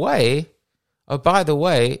by the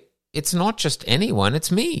way, it's not just anyone,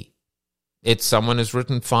 it's me. It's someone who's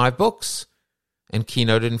written 5 books and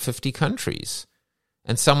keynoted in 50 countries.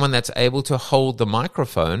 And someone that's able to hold the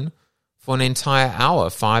microphone for an entire hour,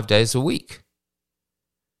 5 days a week.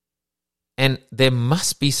 And there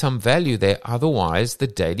must be some value there, otherwise the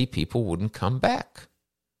daily people wouldn't come back.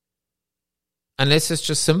 Unless it's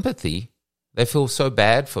just sympathy. They feel so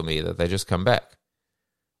bad for me that they just come back.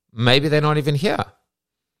 Maybe they're not even here.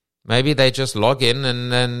 Maybe they just log in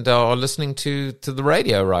and are listening to the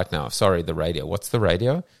radio right now. Sorry, the radio. What's the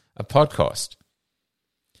radio? A podcast.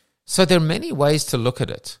 So there are many ways to look at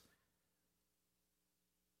it.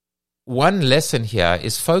 One lesson here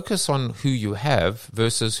is focus on who you have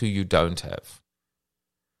versus who you don't have.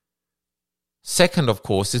 Second, of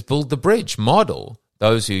course, is build the bridge, model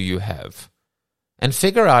those who you have, and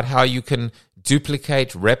figure out how you can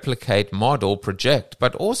duplicate, replicate, model, project,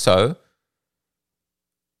 but also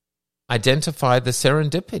identify the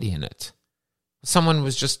serendipity in it. Someone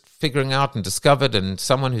was just figuring out and discovered, and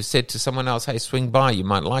someone who said to someone else, hey, swing by, you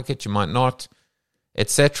might like it, you might not,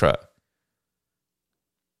 etc.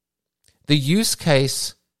 The use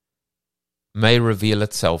case may reveal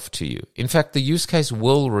itself to you. In fact, the use case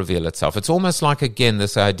will reveal itself. It's almost like, again,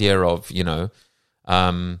 this idea of,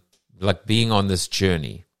 like being on this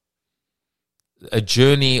journey. A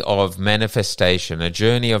journey of manifestation, a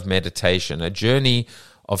journey of meditation, a journey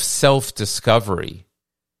of self-discovery.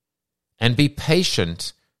 And be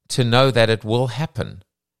patient to know that it will happen.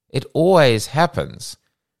 It always happens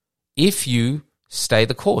if you stay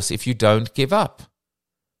the course, if you don't give up.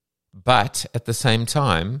 But at the same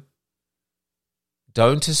time,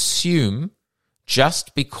 don't assume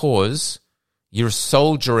just because you're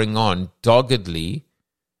soldiering on doggedly,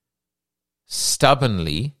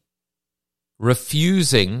 stubbornly,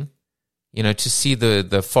 refusing, to see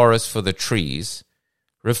the forest for the trees,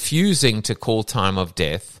 refusing to call time of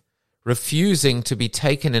death, refusing to be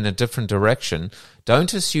taken in a different direction,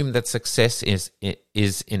 don't assume that success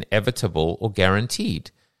is inevitable or guaranteed.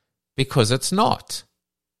 because it's not.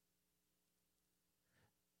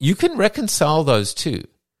 You can reconcile those two.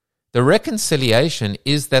 The reconciliation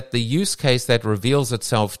is that the use case that reveals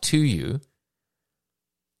itself to you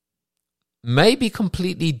may be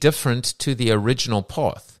completely different to the original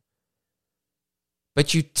path.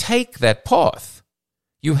 But you take that path.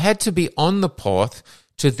 You had to be on the path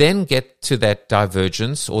to then get to that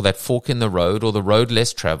divergence or that fork in the road or the road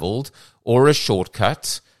less traveled or a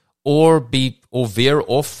shortcut or veer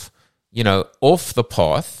off, off the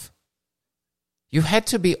path. You had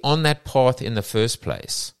to be on that path in the first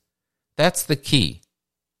place. That's the key.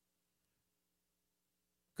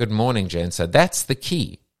 Good morning, Jensa. That's the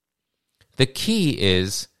key. The key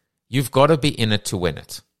is you've got to be in it to win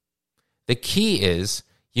it. The key is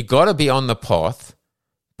you got to be on the path,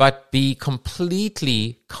 but be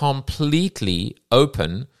completely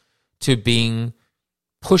open to being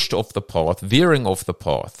pushed off the path, veering off the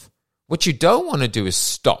path. What you don't want to do is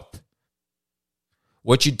stop.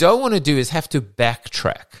 What you don't want to do is have to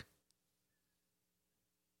backtrack.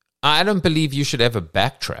 I don't believe you should ever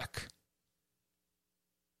backtrack,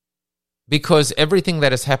 because everything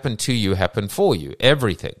that has happened to you happened for you,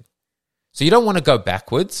 everything. So you don't want to go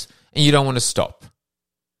backwards and you don't want to stop.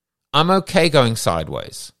 I'm okay going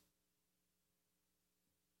sideways.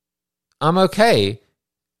 I'm okay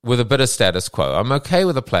with a bit of status quo. I'm okay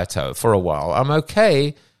with a plateau for a while. I'm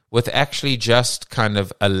okay with actually just kind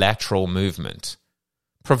of a lateral movement,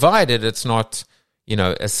 provided it's not,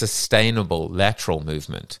 a sustainable lateral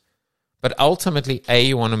movement. But ultimately,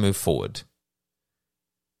 you want to move forward.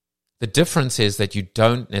 The difference is that you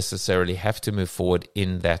don't necessarily have to move forward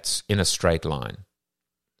in a straight line.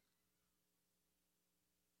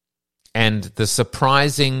 And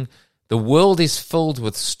the world is filled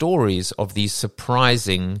with stories of these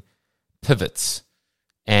surprising pivots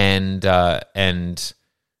and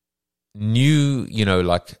new,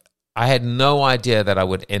 like I had no idea that I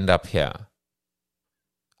would end up here.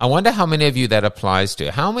 I wonder how many of you that applies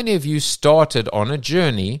to. How many of you started on a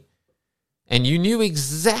journey and you knew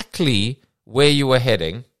exactly where you were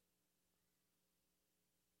heading,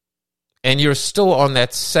 and you're still on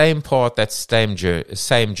that same path, that same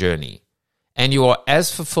journey, and you are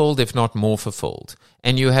as fulfilled, if not more fulfilled,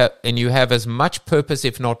 and you have as much purpose,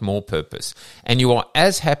 if not more purpose, and you are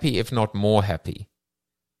as happy, if not more happy.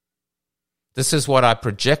 This is what I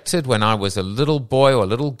projected when I was a little boy or a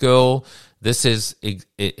little girl. This is it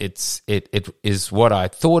is what I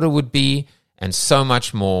thought it would be, and so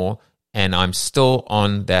much more. And I'm still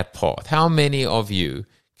on that path. How many of you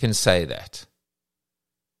can say that?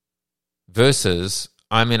 Versus,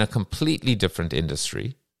 I'm in a completely different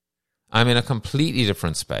industry. I'm in a completely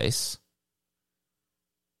different space.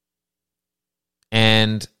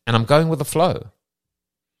 And I'm going with the flow.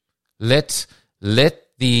 Let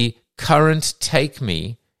the current take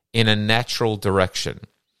me in a natural direction.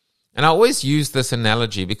 And I always use this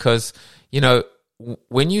analogy because,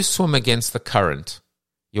 when you swim against the current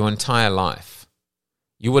your entire life,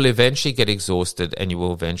 you will eventually get exhausted and you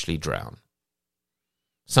will eventually drown.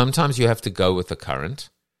 Sometimes you have to go with the current.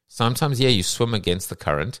 Sometimes, you swim against the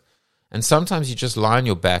current. And sometimes you just lie on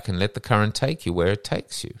your back and let the current take you where it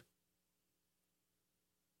takes you.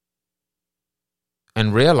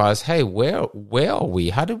 And realize, hey, where are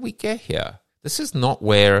we? How did we get here? This is not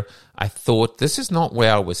where I thought. This is not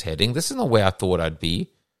where I was heading. This is not where I thought I'd be.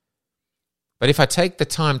 But if I take the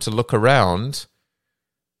time to look around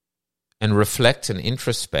and reflect and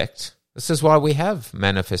introspect, this is why we have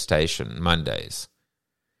Manifestation Mondays,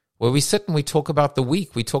 where we sit and we talk about the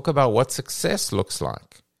week. We talk about what success looks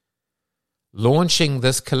like. Launching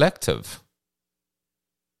this collective.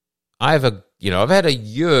 I've had a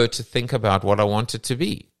year to think about what I want it to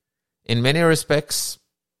be. In many respects,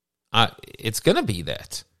 it's going to be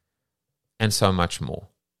that, and so much more.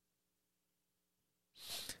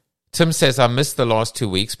 Tim says, I missed the last 2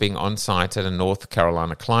 weeks being on site at a North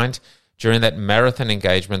Carolina client. During that marathon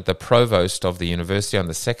engagement, the provost of the university on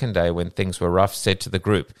the second day, when things were rough, said to the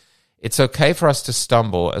group, it's okay for us to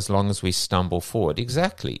stumble as long as we stumble forward.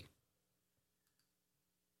 Exactly.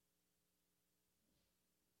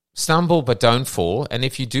 Stumble, but don't fall. And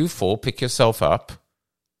if you do fall, pick yourself up.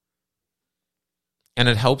 And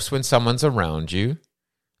it helps when someone's around you.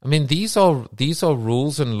 I mean, these are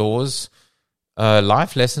rules and laws,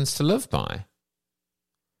 life lessons to live by.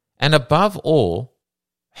 And above all,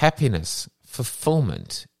 happiness,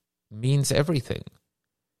 fulfillment means everything.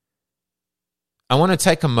 I want to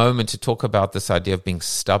take a moment to talk about this idea of being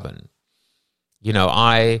stubborn.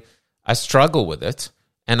 I struggle with it,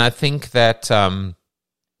 and I think that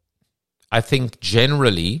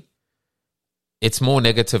generally it's more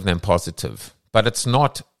negative than positive, but it's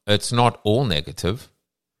not all negative.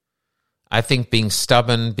 I think being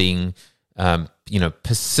stubborn, being,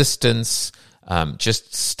 persistence,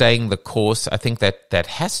 just staying the course, I think that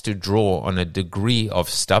has to draw on a degree of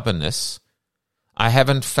stubbornness. I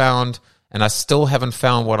haven't found, and I still haven't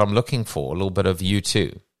found what I'm looking for, a little bit of you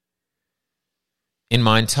too. In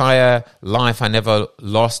my entire life, I never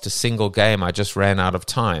lost a single game. I just ran out of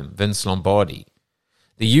time. Vince Lombardi.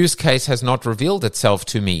 The use case has not revealed itself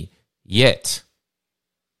to me yet.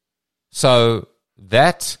 So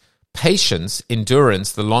that patience,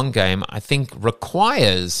 endurance, the long game, I think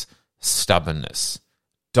requires stubbornness,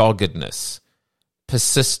 doggedness,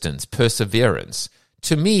 persistence, perseverance.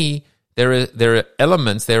 To me, there are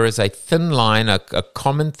elements, there is a thin line, a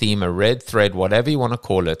common theme, a red thread, whatever you want to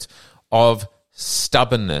call it, of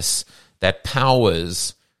stubbornness that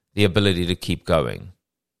powers the ability to keep going.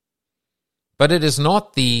 But it is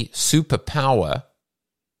not the superpower.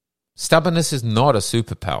 Stubbornness is not a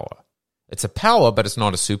superpower. It's a power, but it's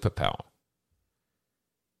not a superpower.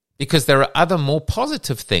 Because there are other more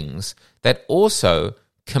positive things that also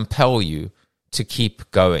compel you to keep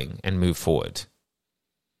going and move forward.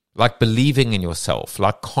 Like believing in yourself,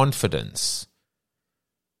 like confidence,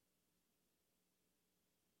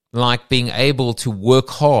 like being able to work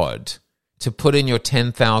hard, to put in your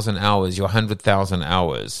 10,000 hours, your 100,000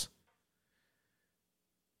 hours.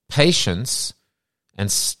 Patience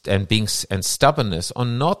and stubbornness are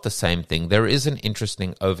not the same thing. There is an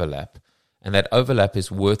interesting overlap, and that overlap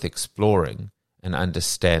is worth exploring and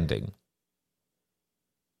understanding.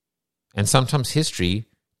 And sometimes history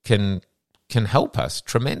can help us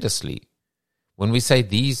tremendously. When we say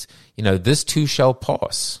this too shall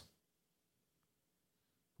pass.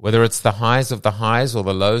 Whether it's the highs of the highs or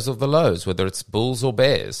the lows of the lows, whether it's bulls or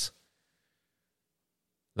bears.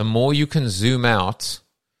 The more you can zoom out,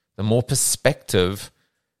 the more perspective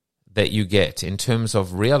that you get in terms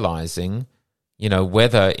of realizing,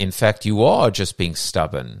 whether in fact you are just being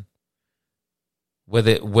stubborn,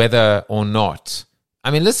 whether or not. I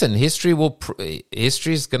mean, listen, history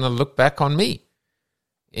is going to look back on me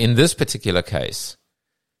in this particular case.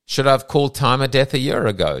 Should I have called time a death a year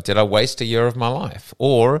ago? Did I waste a year of my life?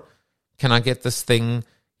 Or can I get this thing,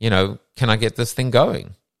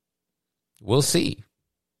 going? We'll see.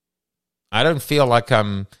 I don't feel like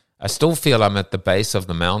I still feel I'm at the base of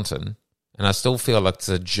the mountain, and I still feel like it's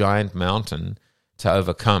a giant mountain to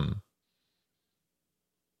overcome.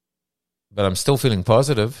 But I'm still feeling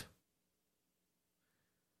positive.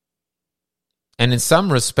 And in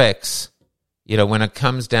some respects, when it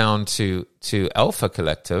comes down to Alpha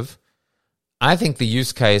Collective, I think the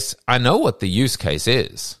use case, I know what the use case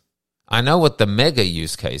is. I know what the mega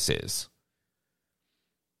use case is.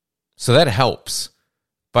 So that helps.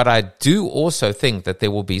 But I do also think that there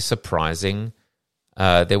will be some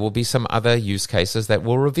other use cases that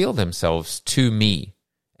will reveal themselves to me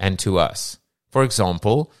and to us. For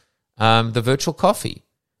example, the virtual coffee.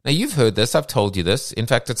 Now, you've heard this. I've told you this. In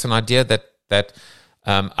fact, it's an idea that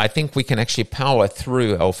I think we can actually power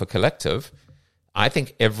through Alpha Collective. I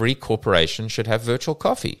think every corporation should have virtual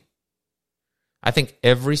coffee. I think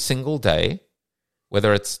every single day,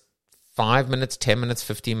 whether it's 5 minutes, 10 minutes,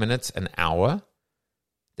 15 minutes, an hour,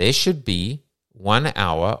 there should be 1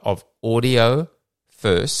 hour of audio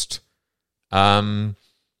first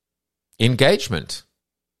engagement.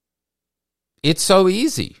 It's so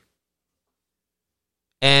easy.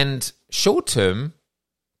 And short-term,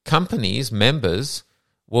 companies, members,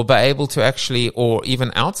 will be able to actually, or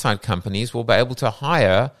even outside companies, will be able to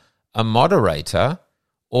hire a moderator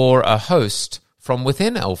or a host from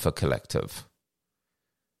within Alpha Collective.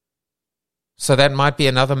 So that might be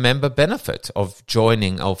another member benefit of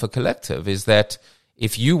joining Alpha Collective, is that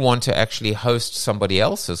if you want to actually host somebody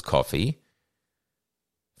else's coffee,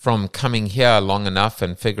 from coming here long enough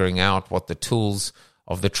and figuring out what the tools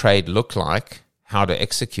of the trade look like, how to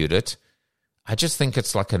execute it, I just think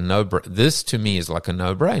it's like a no-brainer. This to me is like a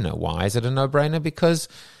no-brainer. Why is it a no-brainer? Because,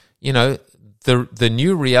 the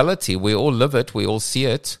new reality, we all live it, we all see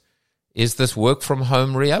it, is this work from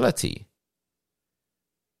home reality.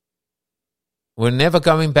 We're never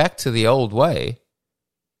going back to the old way.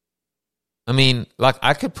 I mean, like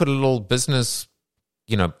I could put a little business,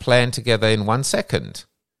 plan together in 1 second.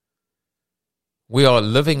 We are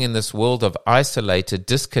living in this world of isolated,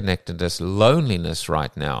 disconnectedness, loneliness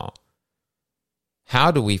right now.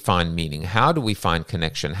 How do we find meaning? How do we find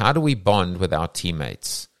connection? How do we bond with our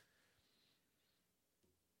teammates?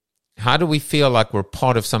 How do we feel like we're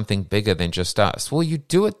part of something bigger than just us? Well, you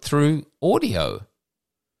do it through audio.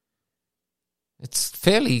 It's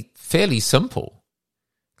fairly simple.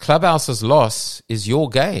 Clubhouse's loss is your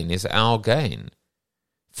gain, is our gain.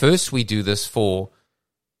 First, we do this for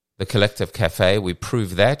the Collective Cafe. We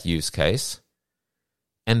prove that use case.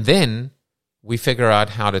 And then we figure out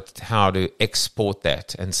how to export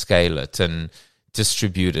that and scale it and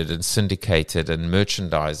distribute it and syndicate it and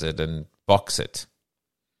merchandise it and box it.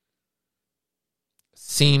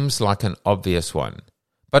 Seems like an obvious one.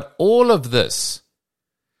 But all of this,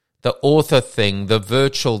 the author thing, the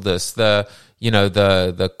virtual this, the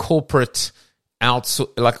corporate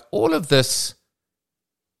outsource, like all of this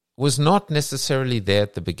was not necessarily there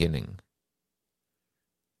at the beginning.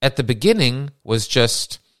 At the beginning was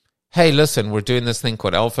just, hey, listen, we're doing this thing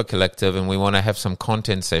called Alpha Collective and we want to have some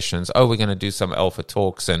content sessions. Oh, we're going to do some Alpha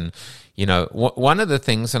Talks. And, one of the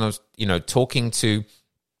things, and I was,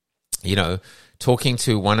 talking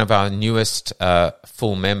to one of our newest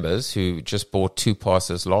full members who just bought 2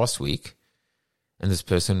 passes last week. And this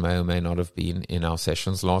person may or may not have been in our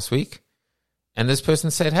sessions last week. And this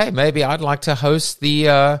person said, hey, maybe I'd like to host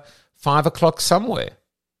the 5 o'clock somewhere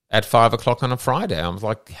at 5 o'clock on a Friday. I was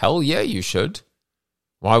like, hell yeah, you should.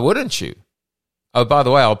 Why wouldn't you? Oh, by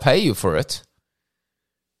the way, I'll pay you for it.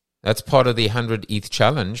 That's part of the 100 ETH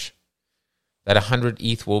challenge. That 100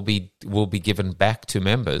 ETH will be given back to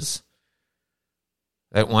members.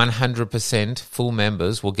 That 100% full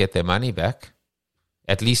members will get their money back,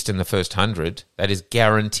 at least in the first 100. That is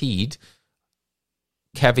guaranteed.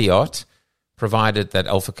 Caveat, provided that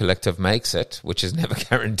Alpha Collective makes it, which is never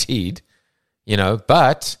guaranteed,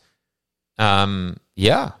 but of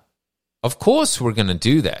course we're going to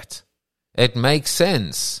do that. It makes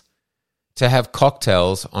sense to have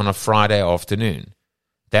cocktails on a Friday afternoon.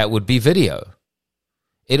 That would be video.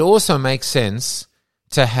 It also makes sense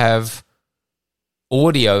to have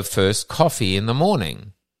audio first, coffee in the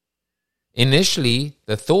morning. Initially,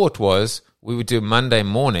 the thought was we would do Monday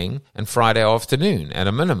morning and Friday afternoon at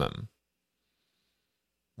a minimum.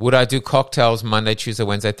 Would I do cocktails Monday, Tuesday,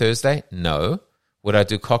 Wednesday, Thursday? No. Would I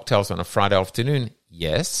do cocktails on a Friday afternoon?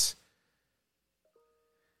 Yes.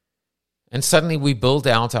 And suddenly we build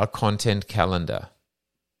out our content calendar.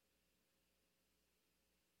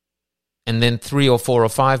 And then 3 or 4 or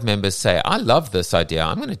 5 members say, I love this idea.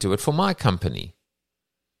 I'm going to do it for my company.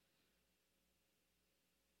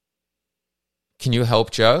 Can you help,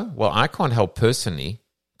 Joe? Well, I can't help personally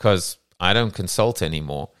because I don't consult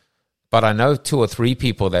anymore. But I know 2 or 3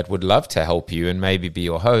 people that would love to help you and maybe be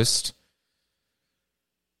your host.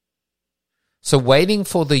 So waiting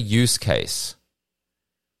for the use case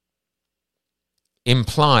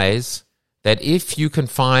implies that if you can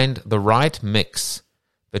find the right mix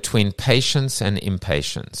between patience and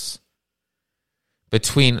impatience,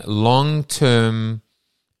 between long-term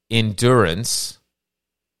endurance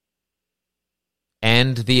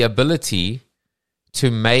and the ability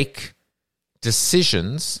to make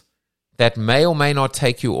decisions that may or may not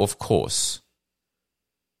take you off course,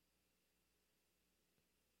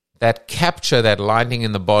 that capture that lightning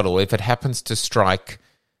in the bottle if it happens to strike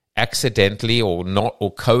accidentally or not,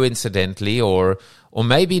 or coincidentally, or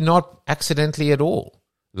maybe not accidentally at all.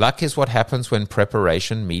 Luck is what happens when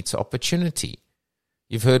preparation meets opportunity.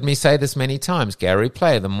 You've heard me say this many times. Gary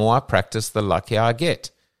Player, the more I practice, the luckier I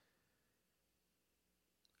get.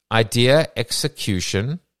 Idea,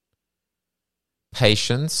 execution,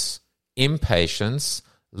 patience, impatience,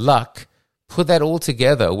 luck, put that all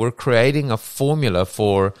together. We're creating a formula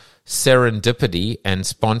for serendipity and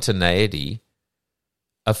spontaneity,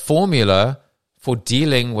 a formula for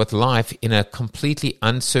dealing with life in a completely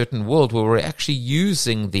uncertain world where we're actually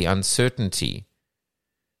using the uncertainty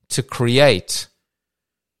to create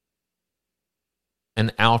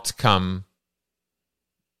an outcome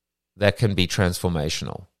that can be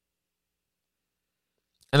transformational.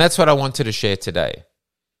 And that's what I wanted to share today.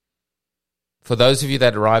 For those of you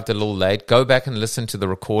that arrived a little late, go back and listen to the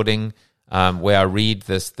recording where I read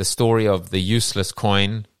the story of the useless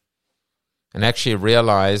coin and actually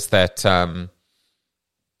realize that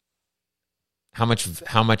how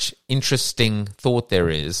much interesting thought there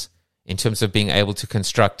is in terms of being able to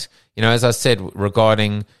construct. As I said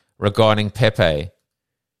regarding Pepe,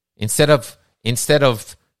 instead of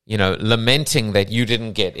lamenting that you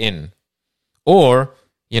didn't get in, or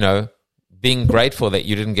being grateful that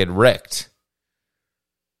you didn't get wrecked.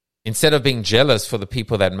 Instead of being jealous for the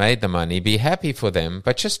people that made the money, be happy for them,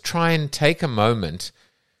 but just try and take a moment.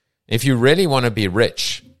 If you really want to be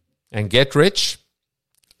rich and get rich,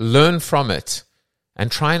 learn from it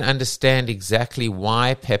and try and understand exactly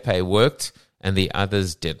why Pepe worked and the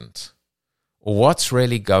others didn't. Or what's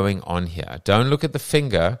really going on here. Don't look at the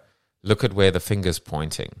finger, look at where the finger's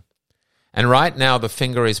pointing. And right now the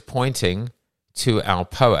finger is pointing to our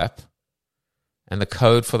POAP, and the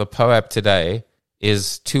code for the POAP today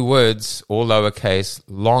is 2 words, all lowercase,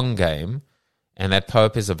 long game, And that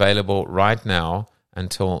POAP is available right now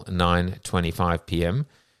until 9:25 p.m.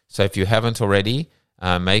 So if you haven't already,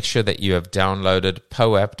 make sure that you have downloaded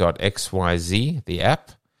poap.xyz, the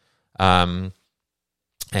app,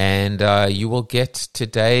 and you will get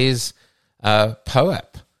today's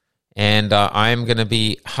POAP. And I am going to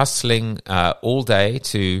be hustling all day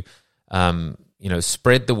to,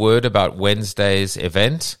 spread the word about Wednesday's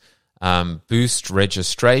event, boost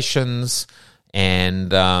registrations,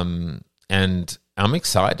 and I'm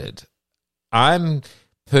excited. I'm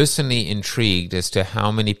personally intrigued as to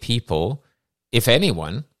how many people, if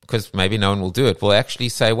anyone, because maybe no one will do it, will actually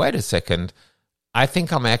say, wait a second, I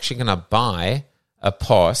think I'm actually going to buy a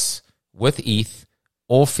pass with ETH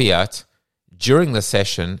or fiat during the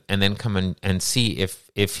session and then come in and see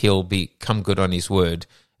if he'll become good on his word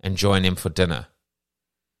and join him for dinner.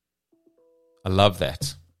 I love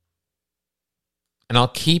that. And I'll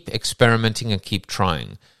keep experimenting and keep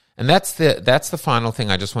trying. And that's the final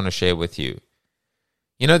thing I just want to share with you.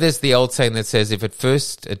 You know, there's the old saying that says, if at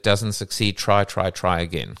first it doesn't succeed, try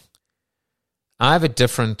again. I have a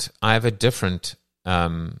different spin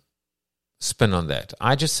on that.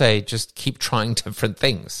 I just say, just keep trying different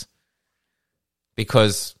things,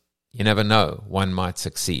 because you never know, one might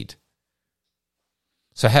succeed.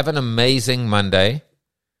 So have an amazing Monday.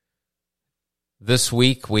 This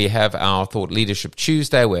week we have our Thought Leadership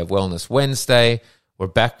Tuesday. We have Wellness Wednesday. We're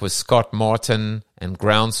back with Scott Martin and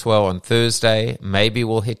Groundswell on Thursday. Maybe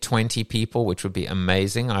we'll hit 20 people, which would be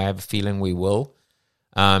amazing. I have a feeling we will,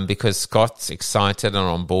 because Scott's excited and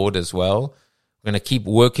on board as well. We're going to keep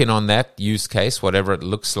working on that use case, whatever it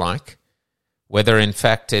looks like. Whether in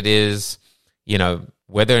fact it is,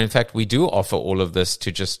 whether in fact we do offer all of this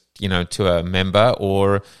to just, to a member,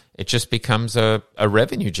 or it just becomes a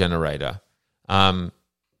revenue generator. Never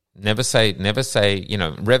say,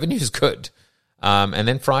 revenue is good. And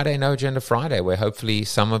then Friday, No Agenda Friday, where hopefully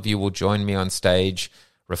some of you will join me on stage,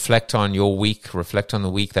 reflect on your week, reflect on the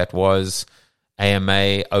week that was,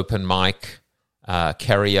 AMA, open mic,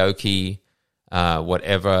 karaoke,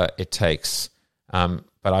 whatever it takes. But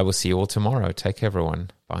I will see you all tomorrow. Take care, everyone.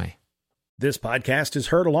 Bye. This podcast is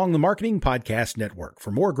heard along the Marketing Podcast Network. For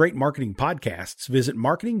more great marketing podcasts, visit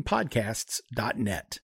marketingpodcasts.net.